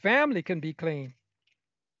 so his family can be clean.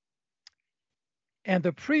 And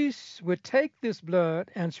the priest would take this blood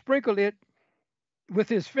and sprinkle it with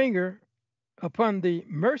his finger upon the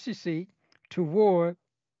mercy seat toward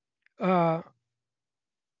the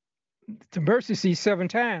mercy seat 7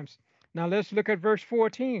 times. Now let's look at verse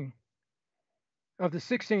 14 of the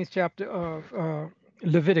 16th chapter of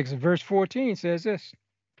Leviticus. Verse 14 says this.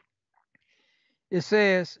 It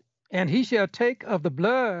says, "And he shall take of the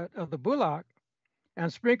blood of the bullock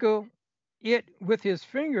and sprinkle it with his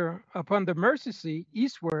finger upon the mercy seat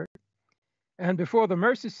eastward, and before the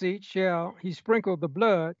mercy seat shall he sprinkle the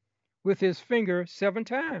blood with his finger 7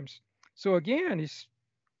 times." So again, he's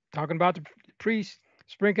talking about the priest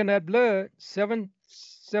sprinkling that blood seven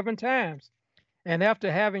times. And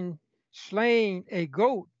after having slain a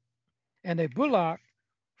goat and a bullock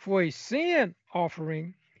for a sin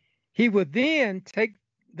offering, he would then take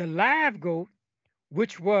the live goat,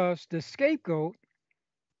 which was the scapegoat.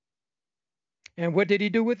 And what did he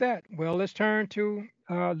do with that? Well, let's turn to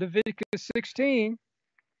Leviticus 16.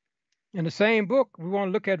 In the same book, we want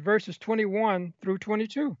to look at verses 21 through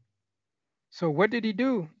 22. So what did he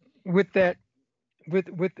do with that with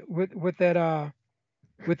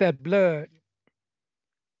that blood?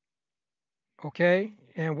 Okay,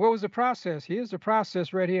 and what was the process? Here's the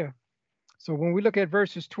process right here. So when we look at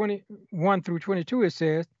verses 21 through 22, it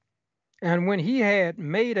says, "And when he had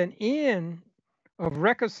made an end of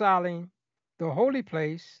reconciling the holy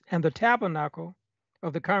place and the tabernacle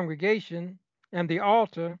of the congregation and the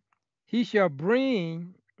altar, he shall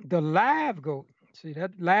bring the live goat." See,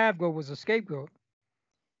 that live goat was a scapegoat.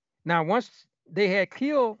 Now, once they had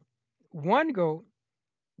killed one goat,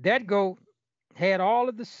 that goat had all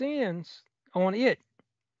of the sins on it.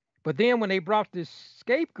 But then when they brought this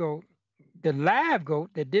scapegoat, the live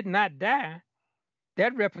goat that did not die,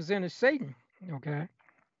 that represented Satan. Okay.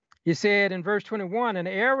 He said in verse 21, "And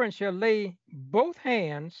Aaron shall lay both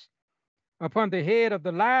hands upon the head of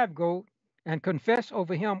the live goat and confess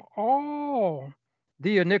over him all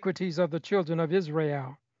the iniquities of the children of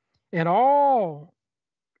Israel and all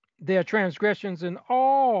their transgressions and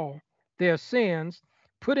all their sins,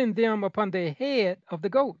 putting them upon the head of the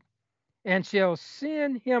goat, and shall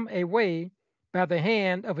send him away by the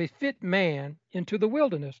hand of a fit man into the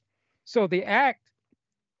wilderness." So the act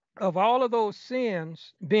of all of those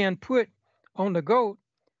sins being put on the goat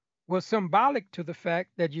was symbolic to the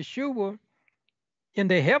fact that Yeshua in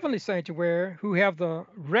the heavenly sanctuary, who have the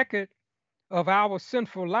record of our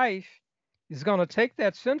sinful life, is going to take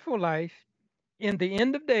that sinful life in the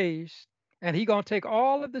end of days, and he's going to take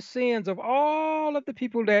all of the sins of all of the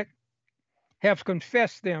people that have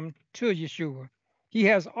confessed them to Yeshua. He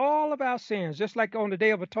has all of our sins, just like on the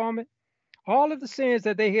Day of Atonement, all of the sins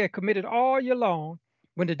that they had committed all year long.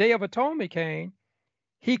 When the Day of Atonement came,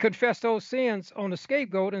 he confessed those sins on the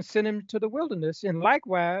scapegoat and sent him to the wilderness. And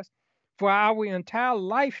likewise, for our entire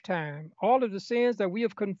lifetime, all of the sins that we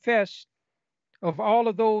have confessed of all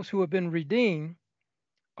of those who have been redeemed,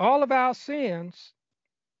 all of our sins,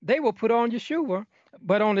 they were put on Yeshua.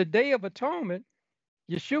 But on the Day of Atonement,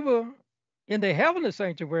 Yeshua in the heavenly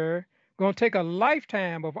sanctuary going to take a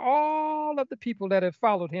lifetime of all of the people that have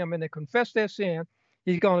followed him and they confess their sin.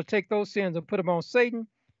 He's going to take those sins and put them on Satan.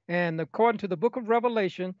 And according to the book of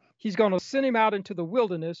Revelation, he's going to send him out into the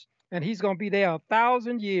wilderness, and he's going to be there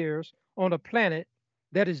 1,000 years on a planet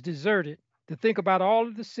that is deserted. to think about all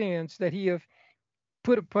of the sins that he have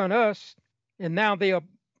put upon us, and now they are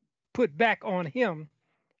put back on him,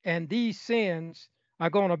 and these sins are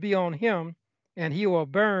going to be on him, and he will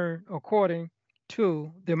burn according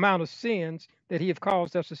to the amount of sins that he have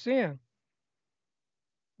caused us to sin.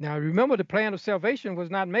 Now, remember, the plan of salvation was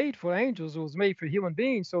not made for angels, it was made for human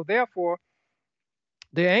beings. So, therefore,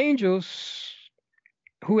 the angels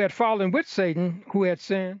who had fallen with Satan, who had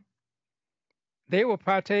sinned, they will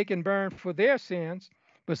partake and burn for their sins.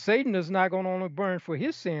 But Satan is not going to only burn for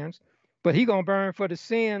his sins, but he's going to burn for the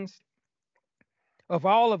sins of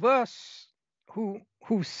all of us who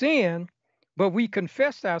sinned, but we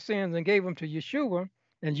confessed our sins and gave them to Yeshua,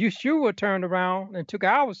 and Yeshua turned around and took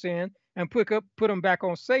our sin and put them back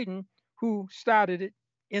on Satan, who started it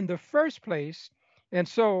in the first place. And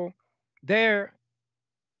so their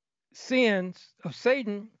sins of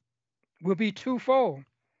Satan will be twofold.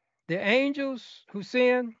 The angels who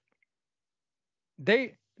sin, they'll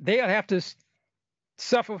have to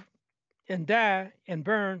suffer and die and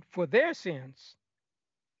burn for their sins.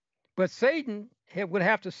 But Satan would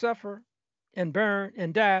have to suffer and burn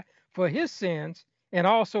and die for his sins, and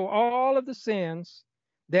also all of the sins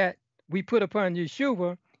that we put upon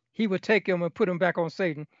Yeshua, he would take them and put them back on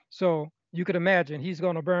Satan. So you could imagine he's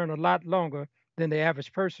going to burn a lot longer than the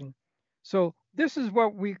average person. So this is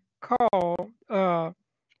what we call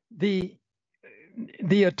the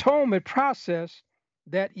atonement process,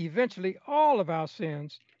 that eventually all of our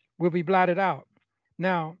sins will be blotted out.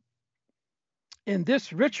 Now, in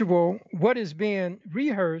this ritual, what is being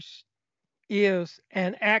rehearsed is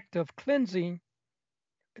an act of cleansing,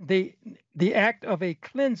 the act of a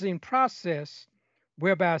cleansing process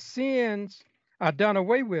whereby sins are done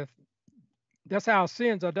away with. That's how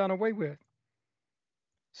sins are done away with.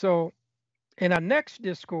 So in our next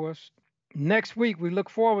discourse, next week, we look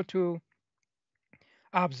forward to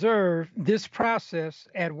observe this process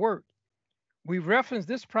at work. We reference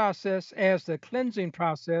this process as the cleansing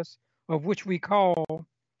process, of which we call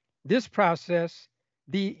this process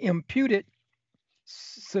the imputed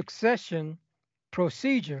succession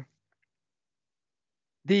procedure.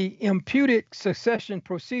 The imputed succession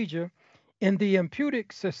procedure. In the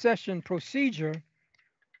imputed succession procedure,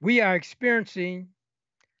 we are experiencing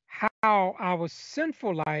how our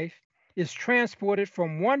sinful life is transported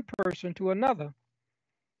from one person to another.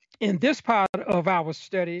 In this part of our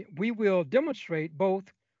study, we will demonstrate both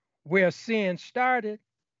where sin started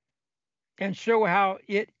and show how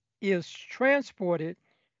it is transported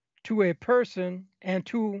to a person and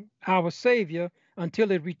to our Savior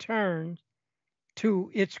until it returns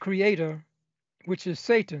to its creator, which is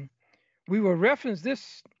Satan. We will reference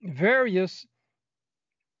this various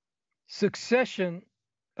succession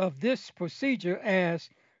of this procedure as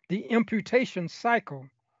the imputation cycle.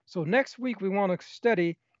 So next week we want to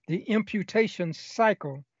study the imputation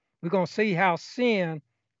cycle. We're going to see how sin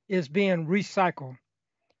is being recycled.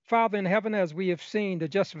 Father in heaven, as we have seen the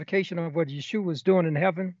justification of what Yeshua is doing in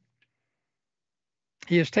heaven,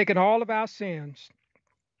 he has taken all of our sins,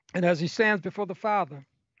 and as he stands before the Father,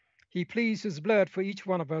 he pleads his blood for each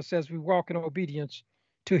one of us as we walk in obedience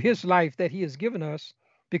to his life that he has given us,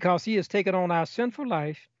 because he has taken on our sinful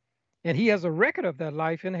life, and he has a record of that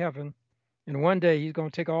life in heaven. And one day he's going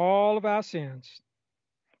to take all of our sins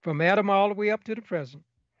from Adam all the way up to the present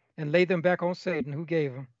and lay them back on Satan, who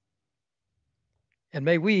gave them. And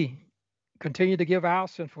may we continue to give our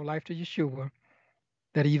sinful life to Yeshua,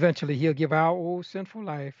 that eventually he'll give our old sinful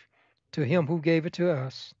life to him who gave it to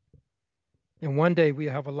us. And one day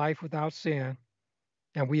we'll have a life without sin,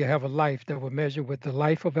 and we'll have a life that will measure with the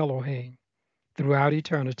life of Elohim throughout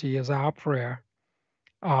eternity, is our prayer.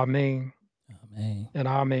 Amen. Amen. And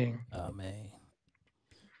amen. Amen.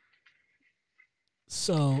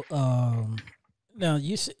 So now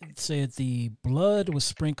you said the blood was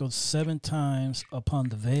sprinkled 7 times upon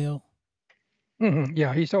the veil. Mm-hmm.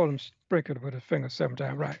 Yeah, he told him sprinkle it with his finger 7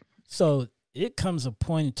 times, right? So it comes a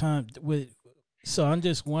point in time so I'm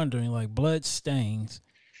just wondering, like blood stains,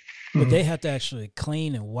 would they have to actually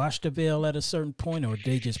clean and wash the veil at a certain point, or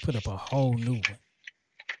they just put up a whole new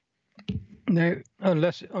one?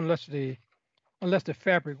 Unless the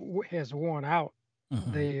fabric has worn out,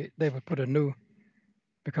 they would put a new,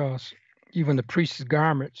 because even the priest's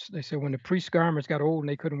garments, they said when the priest's garments got old and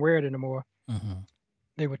they couldn't wear it anymore,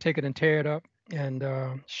 they would take it and tear it up and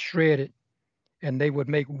shred it, and they would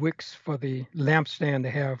make wicks for the lampstand to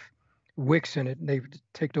have wicks in it, and they would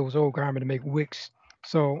take those old garments and make wicks.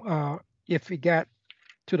 So if it got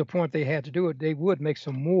to the point they had to do it, they would make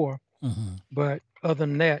some more. But other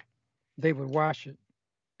than that, they would wash it,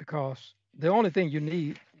 because the only thing you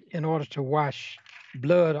need in order to wash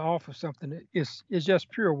blood off of something is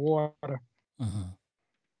just pure water. Mm-hmm.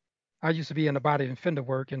 I used to be in the body and fender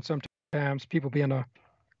work, and sometimes people be in a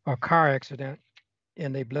car accident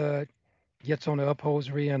and their blood gets on the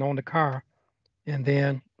upholstery and on the car. And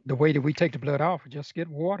then the way that we take the blood off, we just get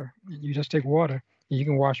water. You just take water and you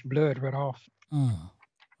can wash blood right off. Mm.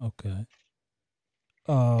 Okay.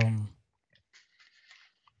 Um.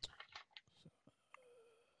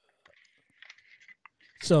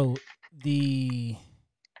 So the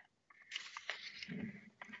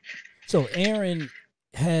so Aaron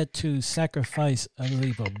had to sacrifice, I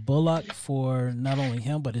believe, a bullock for not only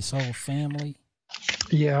him but his whole family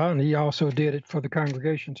Yeah, and he also did it for the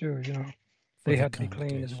congregation too. for They the had to be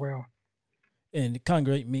clean as congregation. well. And the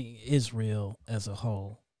congregation mean Israel as a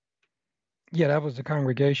whole. Yeah, that was the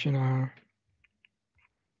congregation.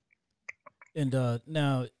 And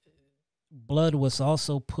now blood was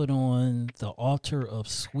also put on the altar of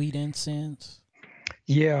sweet incense.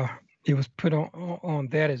 Yeah, it was put on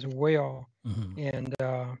that as well, Mm-hmm.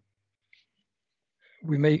 and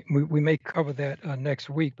we may cover that next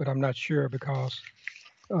week, but I'm not sure because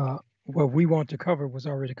uh, what we want to cover was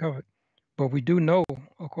already covered. But we do know,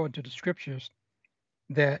 according to the scriptures,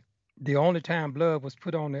 that the only time blood was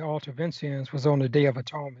put on the altar of incense was on the Day of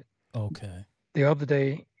Atonement. Okay. The other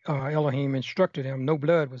day, Elohim instructed him no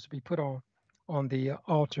blood was to be put on the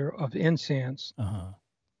altar of incense.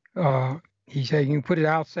 Uh-huh. He said you can put it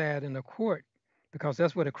outside in the court because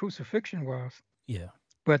that's where the crucifixion was. Yeah.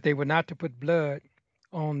 But they were not to put blood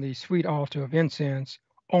on the sweet altar of incense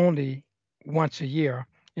only once a year,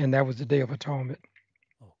 and that was the Day of Atonement.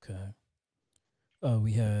 Okay.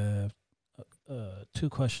 We have two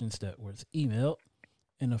questions that was emailed.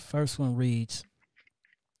 And the first one reads,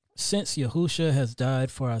 since Yahusha has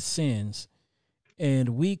died for our sins and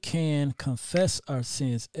we can confess our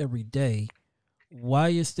sins every day, why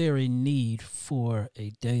is there a need for a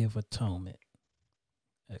Day of Atonement?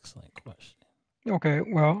 Excellent question. Okay,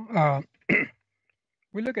 well,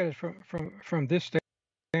 we look at it from this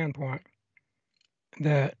standpoint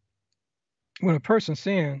that when a person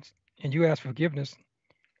sins and you ask forgiveness,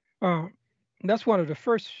 uh, that's one of the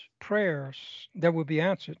first prayers that will be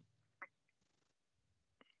answered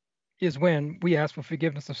is when we ask for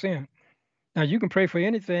forgiveness of sin. Now, you can pray for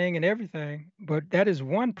anything and everything, but that is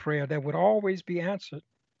one prayer that would always be answered.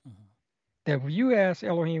 Mm-hmm. That when you ask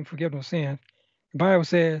Elohim forgiveness of sin, the Bible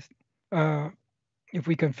says, if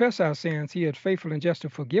we confess our sins, he is faithful and just to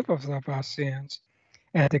forgive us of our sins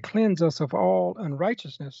and to cleanse us of all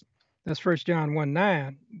unrighteousness. That's 1 John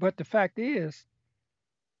 1:9. But the fact is,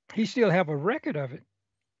 he still have a record of it.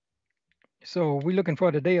 So we're looking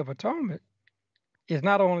for the Day of Atonement. Is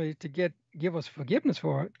not only to give us forgiveness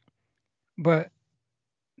for it, but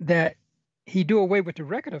that he do away with the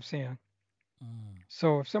record of sin. Mm.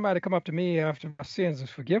 So if somebody come up to me after my sins is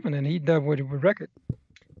forgiven and he done with the record,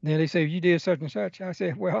 then they say you did such and such. I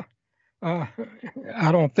say, well, uh,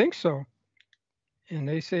 I don't think so. And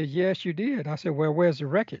they say, yes, you did. I said, well, where's the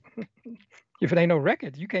record? If it ain't no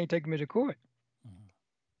record, you can't take me to court. Mm.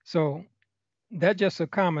 So that's just a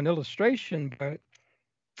common illustration. But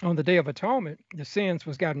on the Day of Atonement, the sins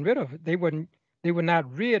was gotten rid of. They were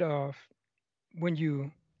not rid of when you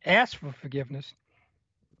ask for forgiveness.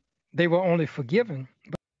 They were only forgiven.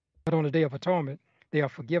 But on the Day of Atonement, they are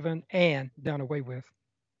forgiven and done away with.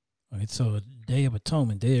 All right, so Day of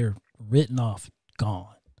Atonement, they're written off,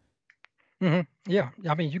 gone. Yeah,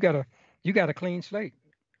 I mean, you got a clean slate.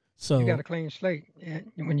 You got So a clean slate, and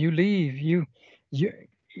when you leave, you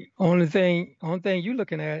only thing you're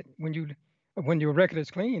looking at when your record is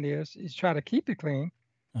clean is try to keep it clean.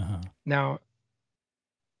 uh-huh. Now,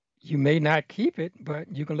 you may not keep it,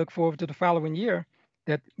 but you can look forward to the following year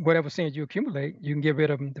that whatever sins you accumulate, you can get rid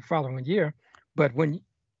of them the following year. But when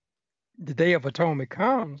the Day of Atonement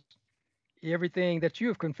comes, everything that you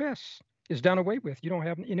have confessed is done away with. You don't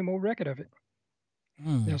have any more record of it.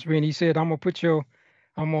 Mm. That's when he said, I'm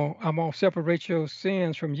gonna separate your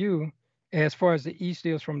sins from you as far as the east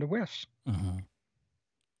is from the west. Uh-huh.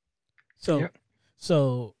 So Yep.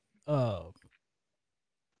 so uh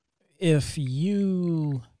if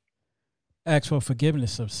you ask for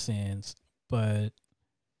forgiveness of sins, but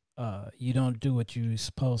you don't do what you're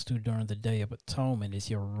supposed to during the Day of Atonement, is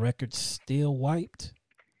your record still wiped?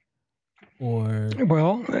 Or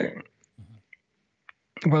Well, Mhm.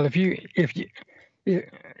 well, if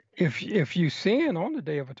you sin on the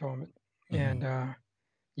Day of Atonement and Mhm.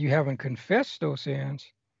 you haven't confessed those sins,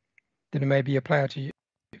 then it may be applied to you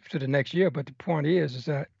to the next year. But the point is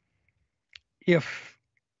that if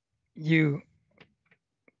you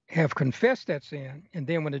have confessed that sin, and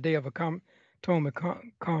then when the Day of Atonement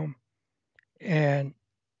come, and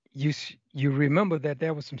you remember that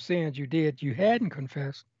there was some sins you did you hadn't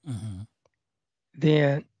confessed, Mhm.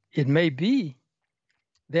 then it may be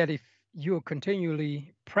that if you're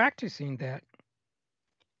continually practicing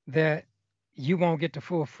that you won't get the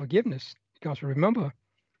full forgiveness. Because remember,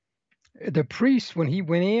 the priest, when he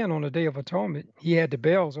went in on the Day of Atonement, he had the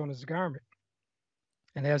bells on his garment.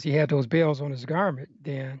 And as he had those bells on his garment,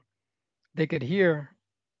 then they could hear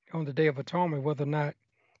on the Day of Atonement whether or not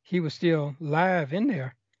he was still live in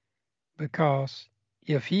there. Because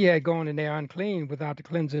if he had gone in there unclean without the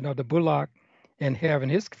cleansing of the bullock and having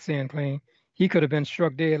his sin clean, he could have been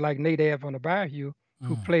struck dead like Nadab on the bayou,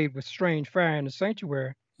 who played with strange fire in the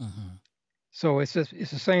sanctuary. So it's the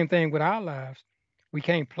same thing with our lives. We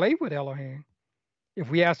can't play with Elohim. If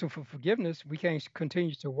we ask him for forgiveness, we can't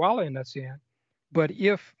continue to wallow in that sin. But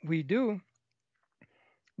if we do,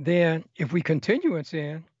 then if we continue in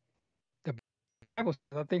sin, the Bible,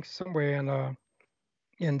 I think somewhere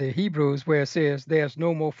in the Hebrews where it says there's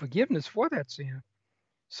no more forgiveness for that sin.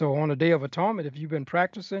 So on the Day of Atonement, if you've been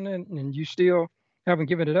practicing it and you still haven't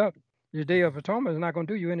given it up, the Day of Atonement is not going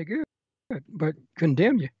to do you any good, but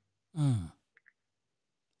condemn you.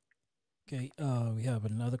 Okay, we have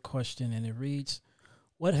another question, and it reads,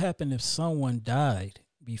 what happened if someone died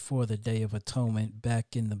before the Day of Atonement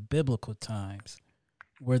back in the biblical times?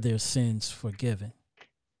 Were their sins forgiven?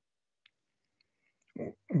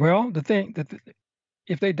 Well, the thing that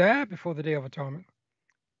if they died before the Day of Atonement,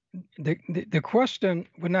 the question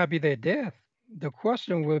would not be their death. The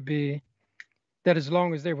question would be that as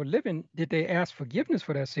long as they were living, did they ask forgiveness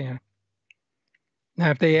for that sin?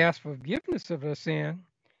 Now, if they asked forgiveness of their sin,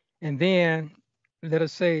 and then let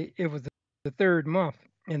us say it was the third month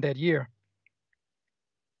in that year,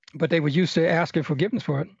 but they were used to asking forgiveness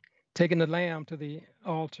for it, taking the lamb to the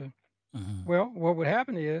altar. Well, what would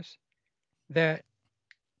happen is that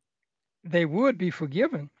they would be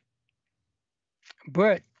forgiven,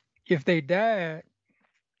 but if they died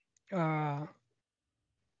and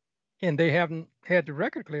they haven't had the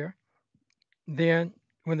record clear, then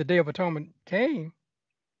when the Day of Atonement came,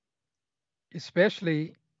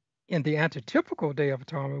 especially in the antitypical Day of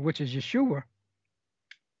Atonement, which is Yeshua,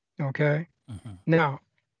 okay? Now,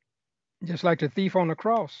 just like the thief on the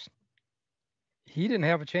cross, he didn't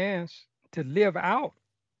have a chance to live out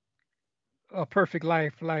a perfect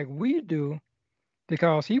life like we do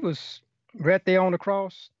because he was right there on the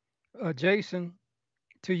cross, adjacent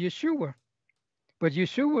to Yeshua. But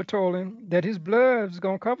Yeshua told him that his blood is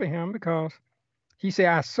going to cover him because he said,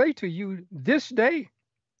 I say to you this day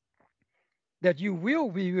that you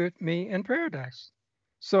will be with me in paradise.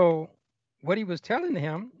 So what he was telling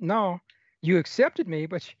him, no, you accepted me,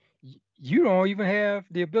 but you don't even have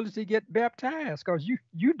the ability to get baptized because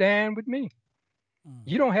you dying with me.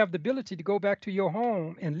 You don't have the ability to go back to your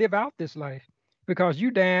home and live out this life because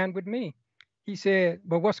you dying with me. He said,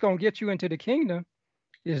 but what's going to get you into the kingdom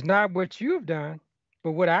is not what you've done,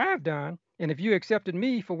 but what I've done. And if you accepted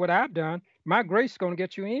me for what I've done, my grace is going to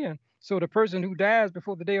get you in. So the person who dies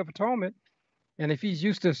before the Day of Atonement, and if he's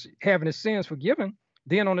used to having his sins forgiven,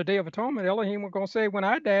 then on the Day of Atonement, Elohim was going to say, when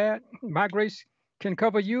I died, my grace can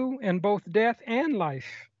cover you in both death and life.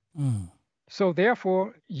 So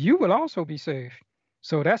therefore, you will also be saved.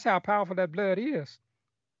 So that's how powerful that blood is.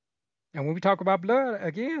 And when we talk about blood,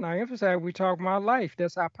 again, I emphasize we talk about life.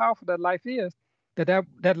 That's how powerful that life is.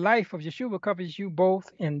 That life of Yeshua covers you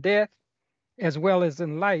both in death as well as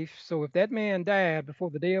in life. So if that man died before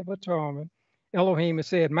the Day of Atonement, Elohim has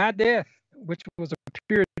said, my death, which was a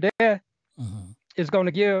pure death, is going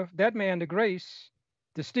to give that man the grace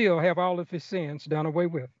to still have all of his sins done away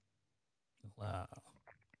with. Wow.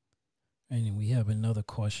 And we have another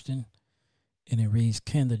question. And it reads,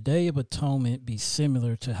 can the Day of Atonement be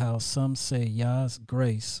similar to how some say Yah's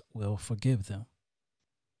grace will forgive them?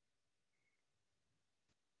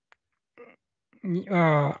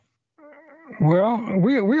 Well,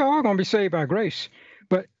 we are all going to be saved by grace.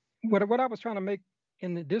 But what I was trying to make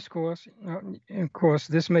in the discourse, and of course,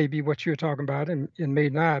 this may be what you're talking about and it may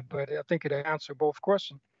not, but I think it'll answer both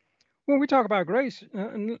questions. When we talk about grace,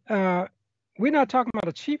 we're not talking about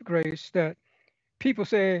a cheap grace that people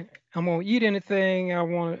say, I'm going to eat anything I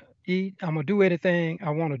want to eat. I'm going to do anything I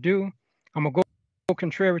want to do. I'm going to go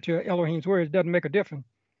contrary to Elohim's word. It doesn't make a difference.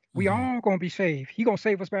 We all going to be saved. He's going to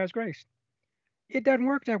save us by his grace. It doesn't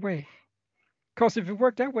work that way. Because if it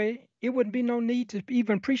worked that way, it wouldn't be no need to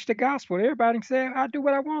even preach the gospel. Everybody can say, I do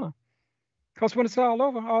what I want to. Because when it's all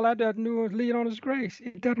over, all I did do is lead on his grace.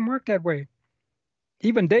 It doesn't work that way.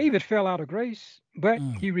 Even David fell out of grace, but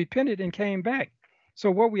he repented and came back. So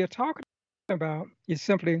what we are talking about is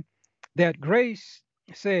simply that grace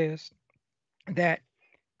says that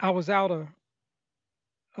I was out of,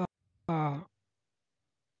 I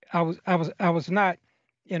was not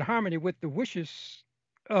in harmony with the wishes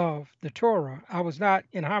of the Torah. I was not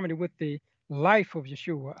in harmony with the life of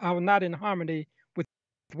Yeshua. I was not in harmony with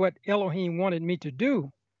what Elohim wanted me to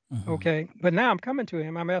do. Mm-hmm. Okay. But now I'm coming to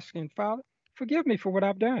him. I'm asking, Father, forgive me for what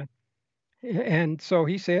I've done. And so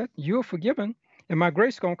he said, you're forgiven, and my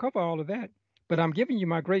grace is going to cover all of that. But I'm giving you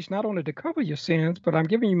my grace not only to cover your sins, but I'm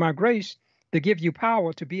giving you my grace to give you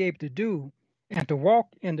power to be able to do and to walk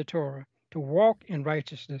in the Torah, to walk in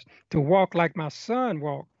righteousness, to walk like my son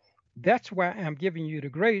walked. That's why I'm giving you the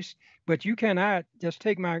grace. But you cannot just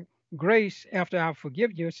take my grace after I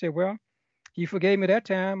forgive you and say, well, he forgave me that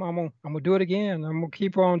time. I'm gonna do it again. I'm gonna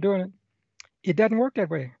keep on doing it. It doesn't work that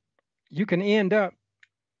way. You can end up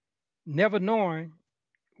never knowing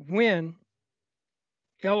when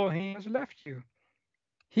Elohim has left you.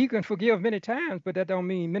 He can forgive many times, but that don't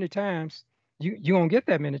mean many times you don't get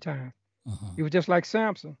that many times. Mm-hmm. It was just like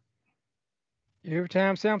Samson. Every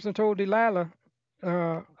time Samson told Delilah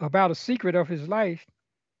about a secret of his life,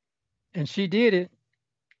 and she did it,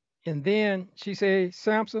 and then she said,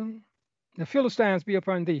 Samson, the Philistines be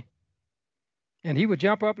upon thee. And he would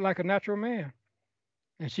jump up like a natural man.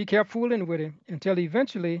 And she kept fooling with him until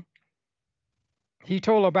eventually he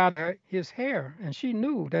told about his hair, and she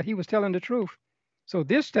knew that he was telling the truth. So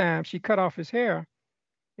this time she cut off his hair.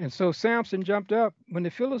 And so Samson jumped up when the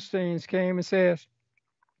Philistines came and says,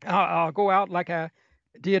 I'll go out like I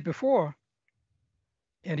did before.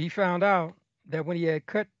 And he found out that when he had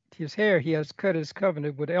cut his hair, he has cut his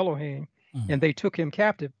covenant with Elohim, Mm-hmm. and they took him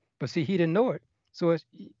captive. But see, he didn't know it. So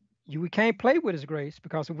we can't play with his grace,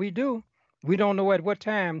 because if we do, we don't know at what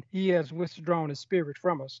time he has withdrawn his spirit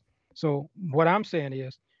from us. So what I'm saying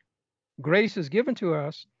is, grace is given to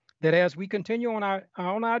us that as we continue on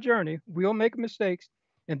our journey, we'll make mistakes.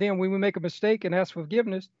 And then when we make a mistake and ask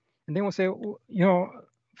forgiveness, and then we'll say,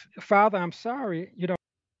 Father, I'm sorry.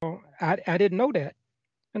 I didn't know that.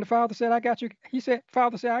 And the Father said, I got you.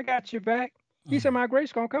 Father said, I got your back. He said, Mm-hmm. my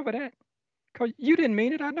grace going to cover that. Because you didn't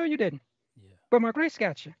mean it. I know you didn't. Yeah. But my grace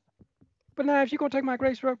got you. But now if you're going to take my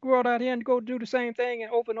grace world out here and go do the same thing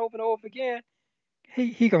and over and over again,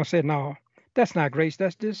 he going to say, no, that's not grace.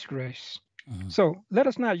 That's disgrace. Mm-hmm. So let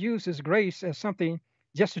us not use his grace as something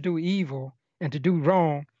just to do evil and to do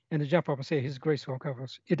wrong and to jump up and say his grace will cover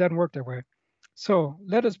us. It doesn't work that way. So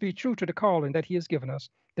let us be true to the calling that he has given us,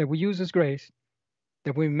 that we use his grace,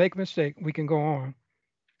 that when we make a mistake, we can go on.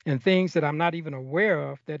 And things that I'm not even aware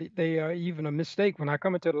of, that they are even a mistake, when I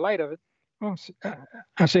come into the light of it,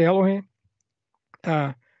 I say, Elohim,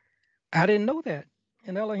 I didn't know that.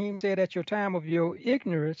 And Elohim said, at your time of your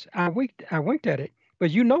ignorance, I winked at it. But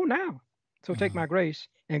you know now. So take Mm-hmm. my grace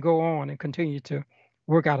and go on and continue to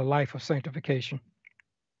work out a life of sanctification.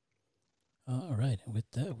 All right. And with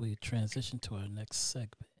that, we transition to our next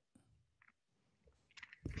segment.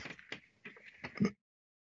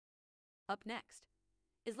 Up next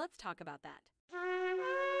is Let's Talk About That.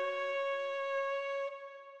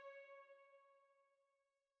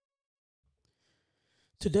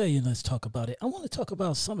 Today, and let's talk about it. I want to talk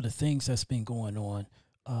about some of the things that's been going on.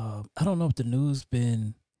 I don't know if the news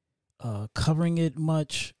been covering it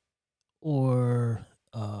much, or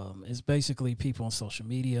it's basically people on social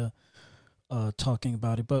media talking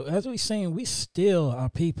about it. But as we're saying, we still, our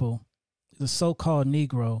people, the so-called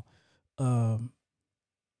Negro,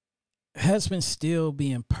 has been still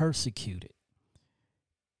being persecuted.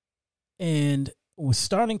 And we're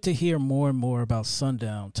starting to hear more and more about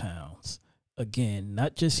sundown towns. Again,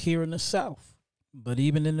 not just here in the South, but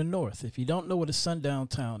even in the North. If you don't know what a sundown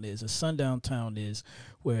town is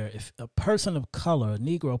where if a person of color, a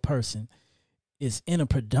Negro person, is in a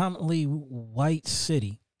predominantly white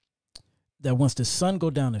city, that once the sun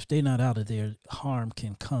go down, if they're not out of there, harm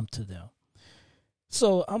can come to them.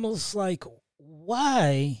 So I'm just like,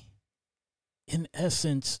 why, in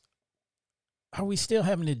essence, are we still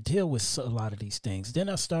having to deal with a lot of these things? Then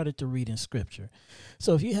I started to read in scripture.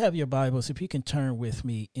 So if you have your Bibles, if you can turn with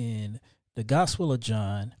me in the Gospel of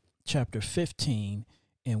John, chapter 15,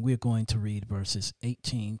 and we're going to read verses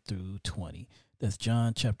 18 through 20. That's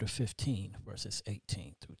John chapter 15, verses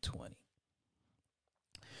 18 through 20.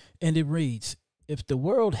 And it reads, if the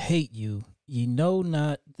world hate you, ye know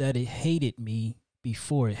not that it hated me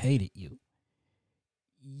before it hated you.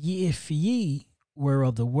 If ye were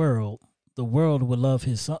of the world would love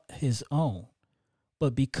his own.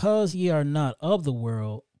 But because ye are not of the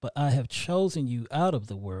world, but I have chosen you out of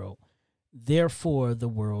the world, therefore the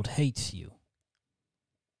world hates you.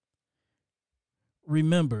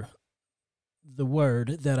 Remember the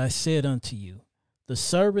word that I said unto you, the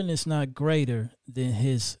servant is not greater than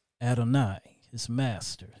his Adonai, his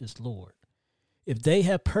master, his Lord. If they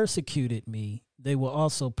have persecuted me, they will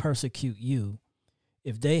also persecute you.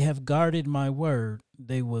 If they have guarded my word,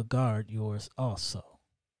 they will guard yours also.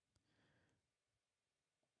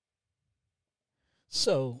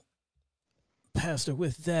 So, Pastor,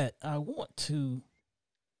 with that, I want to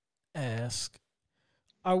ask,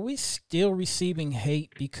 are we still receiving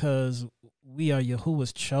hate because we are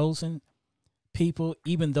Yahuwah's chosen people,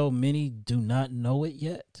 even though many do not know it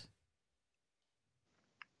yet?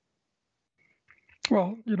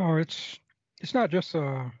 Well, it's not just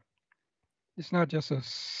a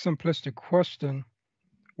simplistic question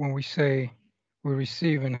when we say we're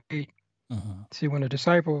receiving hate. Uh-huh. See, when the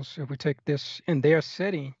disciples, if we take this in their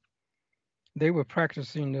setting, they were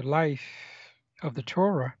practicing the life of the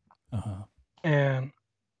Torah, Uh-huh. and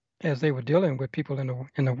as they were dealing with people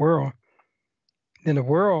in the world, then the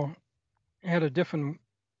world had a different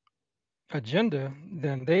agenda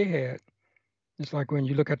than they had. It's like when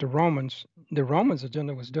you look at the Romans'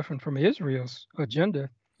 agenda was different from Israel's agenda.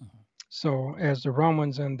 Uh-huh. So as the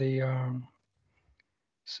Romans and the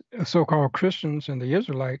so-called Christians and the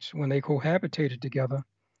Israelites, when they cohabitated together,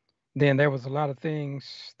 then there was a lot of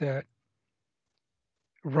things that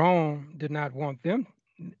Rome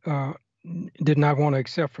uh, did not want to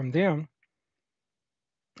accept from them.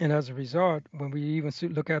 And as a result, when we even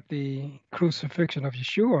look at the crucifixion of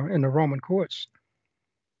Yeshua in the Roman courts,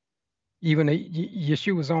 even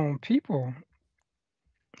Yeshua's own people,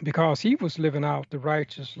 because he was living out the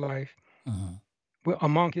righteous life Uh-huh.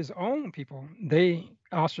 among his own people, they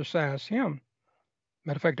ostracized him.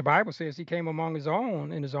 Matter of fact, the Bible says he came among his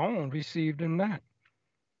own, and his own received him not.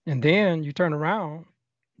 And then you turn around,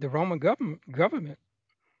 the Roman government,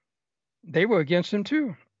 they were against him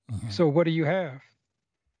too. Uh-huh. So what do you have?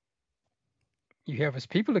 You have his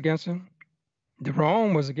people against him. The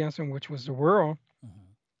Rome was against him, which was the world. Uh-huh.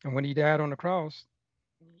 And when he died on the cross,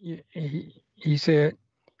 he said,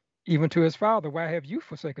 even to his father, why have you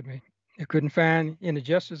forsaken me? He couldn't find any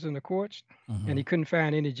justice in the courts, and Uh-huh. he couldn't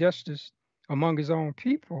find any justice among his own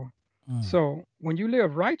people. Uh-huh. So when you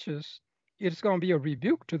live righteous, it's going to be a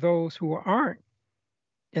rebuke to those who aren't,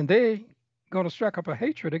 and they going to strike up a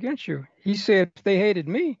hatred against you. He said, if they hated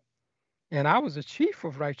me, and I was the chief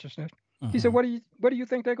of righteousness, he said, Uh-huh. what do you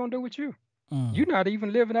think they're going to do with you? You're not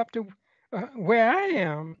even living up to where I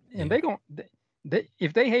am, and Yeah.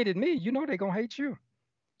 if they hated me, they're going to hate you.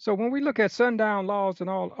 So when we look at sundown laws and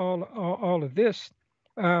all of this,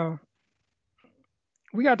 uh,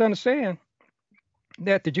 we got to understand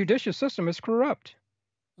that the judicial system is corrupt.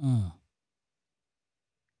 Uh-huh.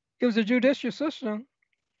 It was a judicial system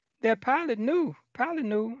that Pilate knew.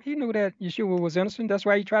 He knew that Yeshua was innocent. That's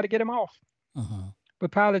why he tried to get him off. Uh-huh.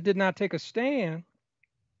 But Pilate did not take a stand,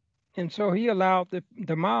 and so he allowed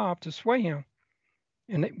the mob to sway him.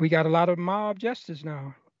 And we got a lot of mob justice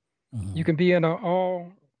now. You Uh-huh. can be in an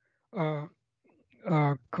all uh,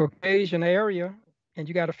 Caucasian area, and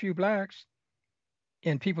you got a few blacks,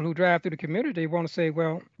 and people who drive through the community want to say,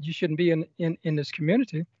 well, you shouldn't be in this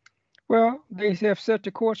community. Well, they have set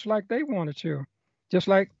the courts like they wanted to, just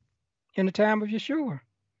like in the time of Yeshua.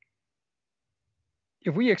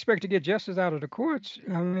 If we expect to get justice out of the courts,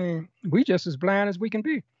 I mean, we just as blind as we can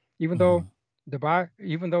be. Even Uh-huh.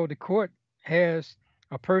 though the court has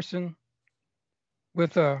a person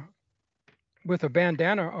with a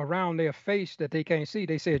bandana around their face that they can't see,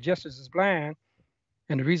 they say justice is blind.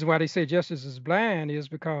 And the reason why they say justice is blind is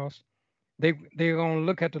because they're going to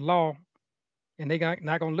look at the law, and they're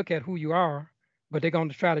not going to look at who you are, but they're going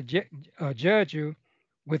to try to judge you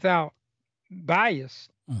without bias.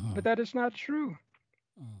 Uh-huh. But that is not true.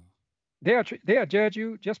 Uh-huh. They'll judge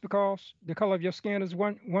you just because the color of your skin is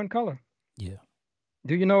one color. Yeah.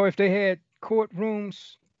 Do you know if they had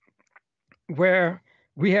courtrooms where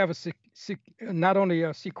we have not only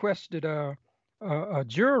a sequestered a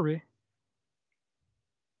jury,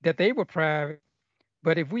 that they were private,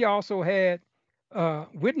 but if we also had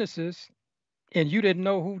witnesses and you didn't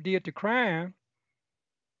know who did the crime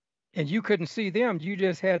and you couldn't see them, you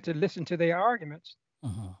just had to listen to their arguments,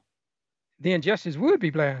 Uh-huh. then justice would be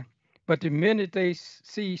blind. But the minute they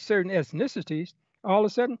see certain ethnicities, all of a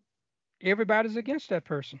sudden, everybody's against that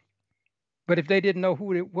person. But if they didn't know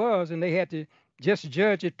who it was and they had to just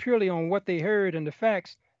judge it purely on what they heard and the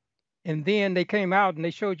facts, and then they came out and they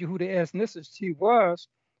showed you who the ethnicity was,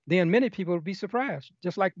 then many people would be surprised,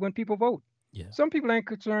 just like when people vote. Yeah. Some people ain't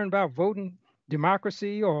concerned about voting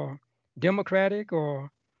democracy or democratic or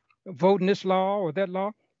voting this law or that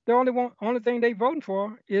law. The only thing they voting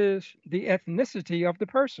for is the ethnicity of the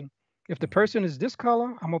person. If the Uh-huh. person is this color,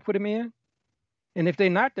 I'm gonna put him in, and if they're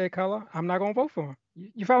not that color, I'm not gonna vote for them.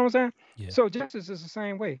 You follow what I'm saying? Yeah. So justice is the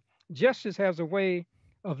same way. Justice has a way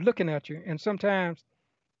of looking at you, and sometimes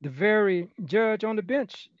the very judge on the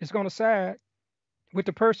bench is gonna side with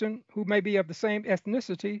the person who may be of the same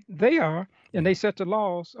ethnicity they are, and Yeah. they set the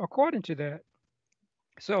laws according to that.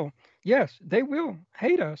 So, yes, they will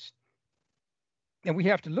hate us, and we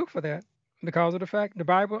have to look for that because of the fact the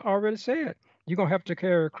Bible already said you're going to have to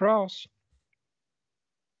carry a cross.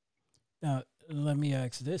 Now, let me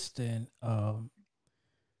ask this then.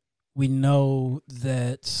 We know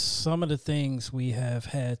that some of the things we have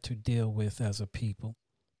had to deal with as a people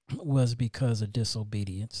was because of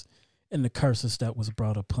disobedience and the curses that was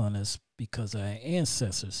brought upon us because of our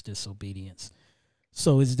ancestors' disobedience.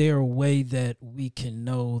 So is there a way that we can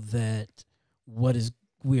know that what is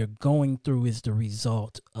we're going through is the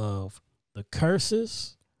result of the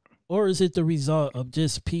curses, or is it the result of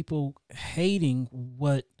just people hating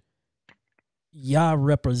what Yah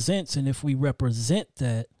represents? And if we represent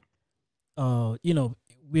that,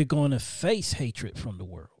 we're going to face hatred from the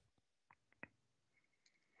world.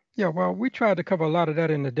 Yeah, well, we tried to cover a lot of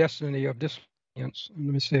that in the destiny of disobedience.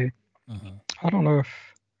 Let me see. Mm-hmm. I don't know if,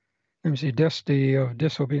 let me see, destiny of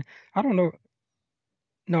disobedience. I don't know.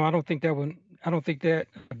 No, I don't think that one, I don't think that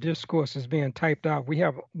discourse is being typed out. We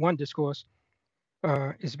have one discourse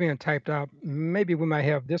is being typed out. Maybe we might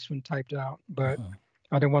have this one typed out, but Uh-huh.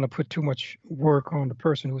 I didn't want to put too much work on the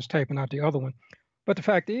person who was typing out the other one. But the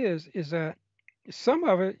fact is that some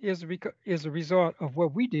of it is a result of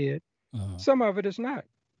what we did. Uh-huh. Some of it is not.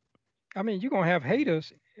 I mean, you're gonna have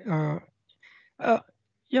haters. Uh, uh,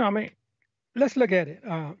 I mean, let's look at it.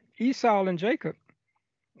 Esau and Jacob,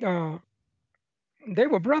 uh, they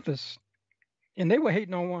were brothers, and they were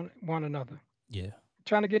hating on one another, Yeah.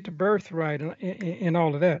 trying to get the birthright and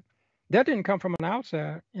all of that. That didn't come from an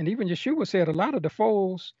outside. And even Yeshua said a lot of the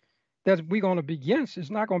foes that we're going to be against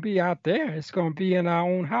is not going to be out there. It's going to be in our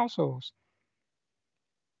own households.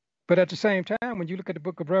 But at the same time, when you look at the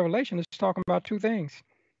book of Revelation, it's talking about two things.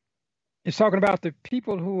 It's talking about the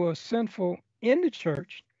people who are sinful in the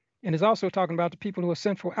church, and it's also talking about the people who are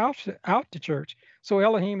sinful out the church. So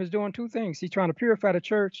Elohim is doing two things. He's trying to purify the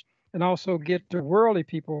church and also get the worldly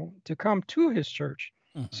people to come to his church.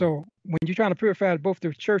 Mm-hmm. So when you're trying to purify both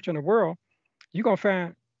the church and the world, you're going to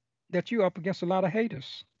find that you're up against a lot of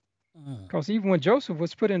haters. Mm-hmm. Because even when Joseph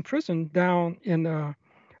was put in prison down in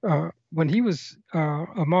when he was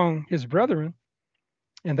among his brethren,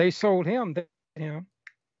 and they sold him, and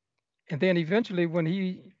then eventually when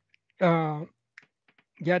he uh,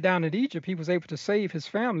 got down in Egypt, he was able to save his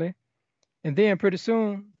family, and then pretty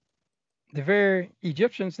soon the very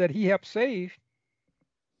Egyptians that he helped save,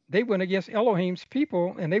 they went against Elohim's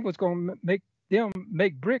people, and they was going to make them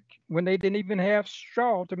make brick when they didn't even have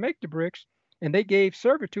straw to make the bricks, and they gave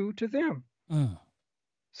servitude to them. Mm.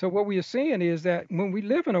 So what we are seeing is that when we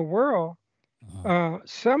live in a world, Uh-huh.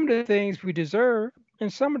 some of the things we deserve,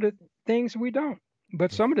 and some of the things we don't.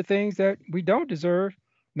 But Yeah. some of the things that we don't deserve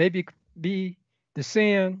maybe be the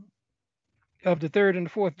sin of the third and the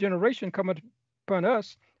fourth generation coming upon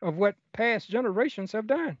us of what past generations have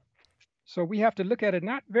done. So we have to look at it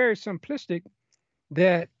not very simplistic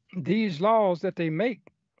that these laws that they make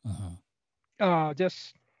Uh-huh.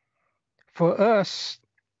 just for us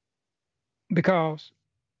because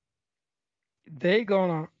they're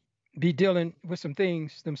gonna be dealing with some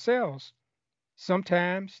things themselves.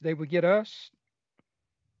 Sometimes they would get us,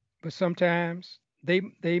 but sometimes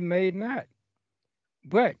they may not.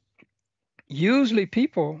 But usually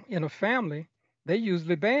people in a family, they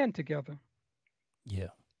usually band together.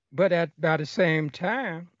 Yeah. But at by the same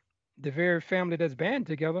time, the very family that's band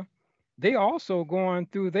together, they also going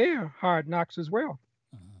through their hard knocks as well.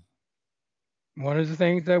 Uh-huh. One of the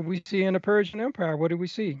things that we see in the Persian Empire, what do we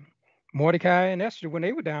see? Mordecai and Esther, when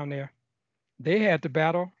they were down there, they had to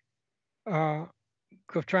battle uh,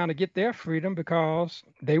 of trying to get their freedom because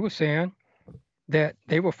they were saying that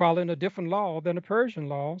they were following a different law than the Persian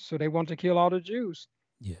law, so they wanted to kill all the Jews.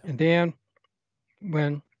 Yeah. And then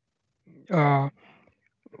when uh,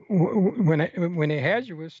 when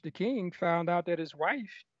Ahasuerus, the king, found out that his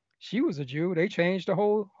wife, she was a Jew, they changed the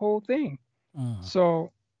whole thing. Uh-huh.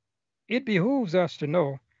 So it behooves us to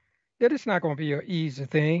know that it's not going to be an easy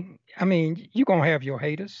thing. I mean, you're going to have your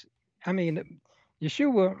haters. I mean,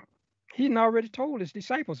 Yeshua, he had already told his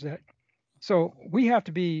disciples that. So we have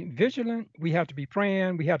to be vigilant. We have to be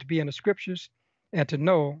praying. We have to be in the scriptures and to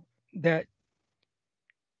know that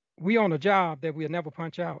we on a job that we'll never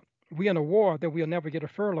punch out. We in a war that we'll never get a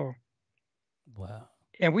furlough. Wow.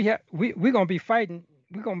 And we're gonna be fighting.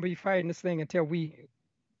 We're gonna be fighting this thing until we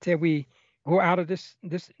go out of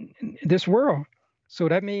this world. So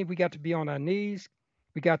that means we got to be on our knees.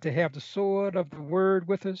 We got to have the sword of the word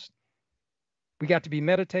with us. We got to be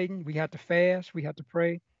meditating. We have to fast. We have to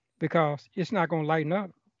pray because it's not gonna lighten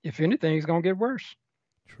up. If anything, it's gonna get worse.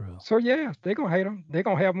 True. So yeah, they're gonna hate them. They're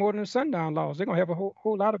gonna have more than the sundown laws. They're gonna have a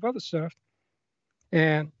whole lot of other stuff.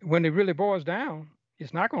 And when it really boils down,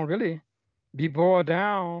 it's not gonna really be boiled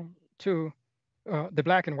down to the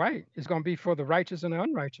black and white. It's gonna be for the righteous and the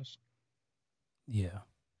unrighteous. Yeah.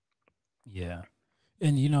 Yeah.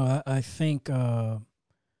 And I think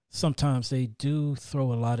sometimes they do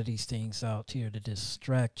throw a lot of these things out here to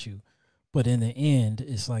distract you, but in the end,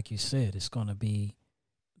 it's like you said, it's going to be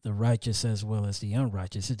the righteous as well as the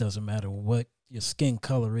unrighteous. It doesn't matter what your skin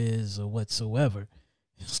color is or whatsoever.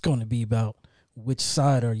 It's going to be about which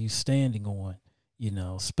side are you standing on,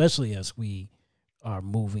 especially as we are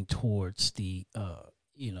moving towards the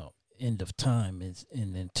end of time is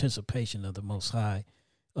in anticipation of the Most High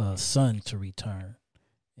Son to return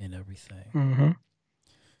and everything. Mm-hmm.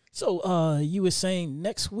 So you were saying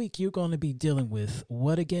next week you're going to be dealing with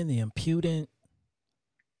what again? The impudent.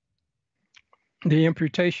 The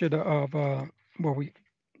imputation of the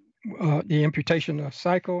imputation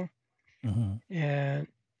cycle, Mm-hmm. and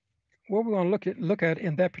what we're going to look at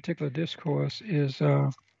in that particular discourse is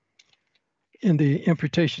in the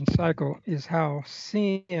imputation cycle is how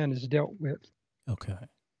sin is dealt with. Okay.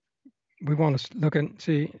 We want to look and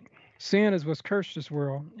see sin is what's cursed this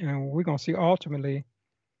world, and we're going to see ultimately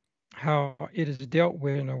how it is dealt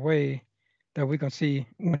with in a way that we can see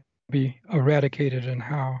when be eradicated and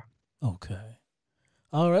how. Okay.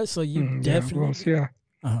 All right. So you Yeah, we'll definitely. see.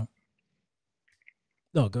 Uh-huh.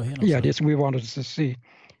 No, go ahead. I'm Yeah, sorry. this we wanted to see.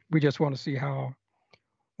 We just want to see how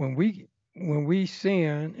when we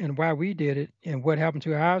sin and why we did it and what happened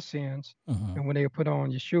to our sins Mm-hmm. and when they were put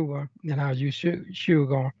on Yeshua and how Yeshua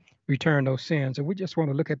gonna return those sins. And we just want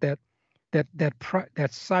to look at that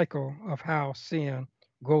cycle of how sin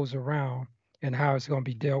goes around and how it's going to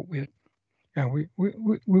be dealt with. And we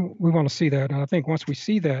want to see that. And I think once we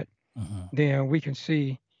see that, Mm-hmm. then we can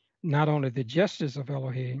see not only the justice of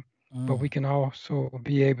Elohim, but we can also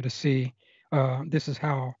be able to see this is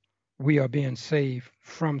how we are being saved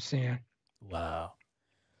from sin. Wow.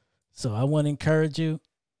 So I want to encourage you.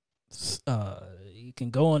 You can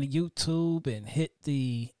go on YouTube and hit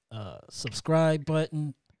the subscribe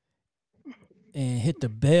button and hit the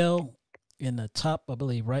bell in the top, I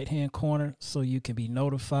believe, right-hand corner, so you can be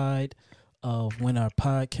notified of when our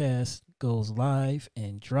podcast goes live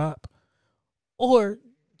and drop, or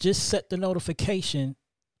just set the notification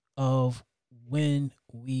of when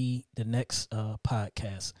the next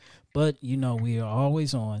podcast. But we are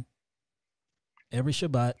always on every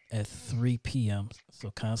Shabbat at 3 p.m.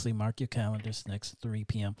 So constantly mark your calendars next 3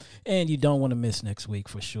 p.m. And you don't want to miss next week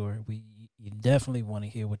for sure. You definitely want to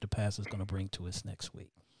hear what the pastor's going to bring to us next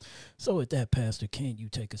week. So with that, Pastor, can you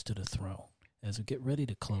take us to the throne as we get ready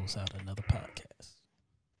to close out another podcast?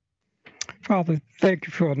 Father, thank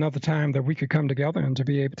you for another time that we could come together and to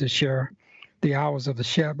be able to share the hours of the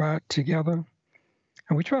Shabbat together.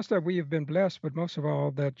 And we trust that we have been blessed, but most of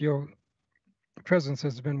all, that your presence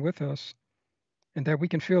has been with us and that we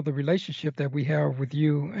can feel the relationship that we have with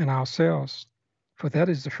you and ourselves. For that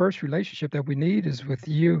is the first relationship that we need is with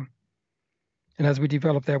you. And as we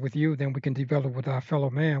develop that with you, then we can develop with our fellow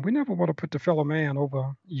man. We never want to put the fellow man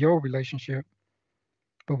over your relationship,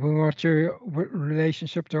 but we want your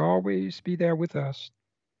relationship to always be there with us.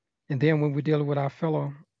 And then when we're dealing with our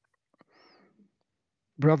fellow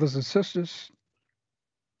brothers and sisters,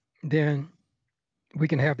 then we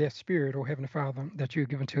can have that spirit, oh Heavenly Father, that you've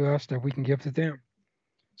given to us that we can give to them.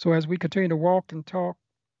 So as we continue to walk and talk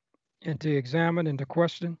and to examine and to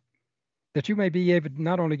question, that you may be able to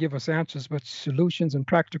not only give us answers, but solutions and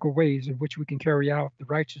practical ways in which we can carry out the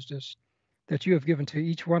righteousness that you have given to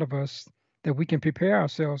each one of us, that we can prepare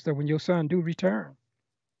ourselves that when your Son do return,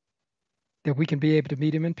 that we can be able to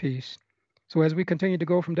meet him in peace. So as we continue to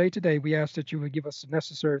go from day to day, we ask that you would give us the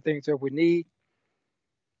necessary things that we need.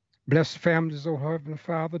 Bless the families, O Heavenly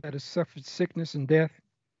Father, that have suffered sickness and death,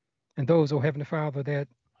 and those, O Heavenly Father, that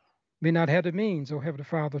may not have the means, O Heavenly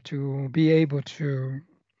Father, to be able to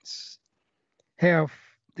have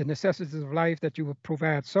the necessities of life, that you will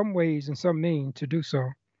provide some ways and some means to do so.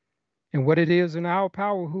 And what it is in our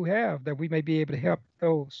power who have, that we may be able to help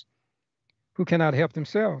those who cannot help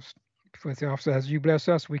themselves. For as you bless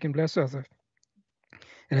us, we can bless others.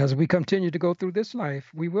 And as we continue to go through this life,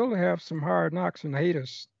 we will have some hard knocks and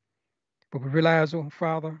haters. But we realize, oh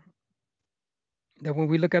Father, that when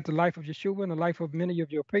we look at the life of Yeshua and the life of many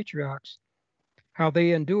of your patriarchs, how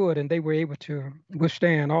they endured and they were able to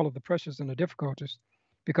withstand all of the pressures and the difficulties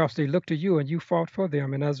because they looked to you and you fought for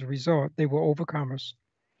them. And as a result, they were overcomers.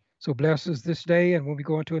 So bless us this day. And when we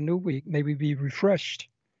go into a new week, may we be refreshed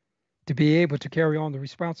to be able to carry on the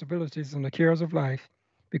responsibilities and the cares of life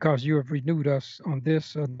because you have renewed us on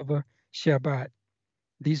this another Shabbat.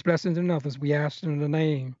 These blessings and others we ask in the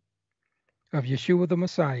name of Yeshua the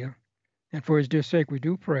Messiah, and for his dear sake we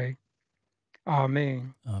do pray.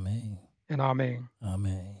 Amen. Amen. And amen.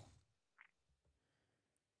 Amen.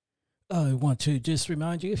 I want to just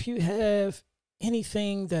remind you, if you have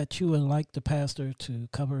anything that you would like the pastor to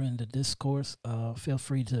cover in the discourse, feel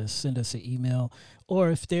free to send us an email.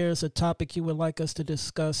 Or if there's a topic you would like us to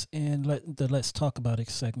discuss in the Let's Talk About It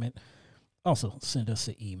segment, also send us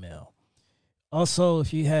an email. Also,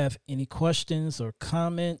 if you have any questions or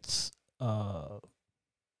comments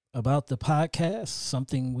about the podcast,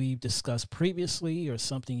 something we've discussed previously or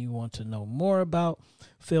something you want to know more about,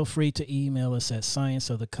 feel free to email us at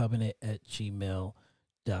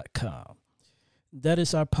scienceofthecovenant@gmail.com. That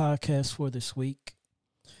is our podcast for this week.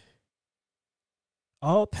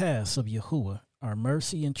 All paths of Yahuwah are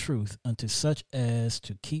mercy and truth unto such as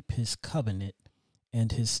to keep his covenant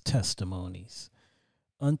and his testimonies.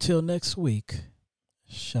 Until next week,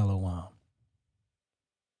 Shalom.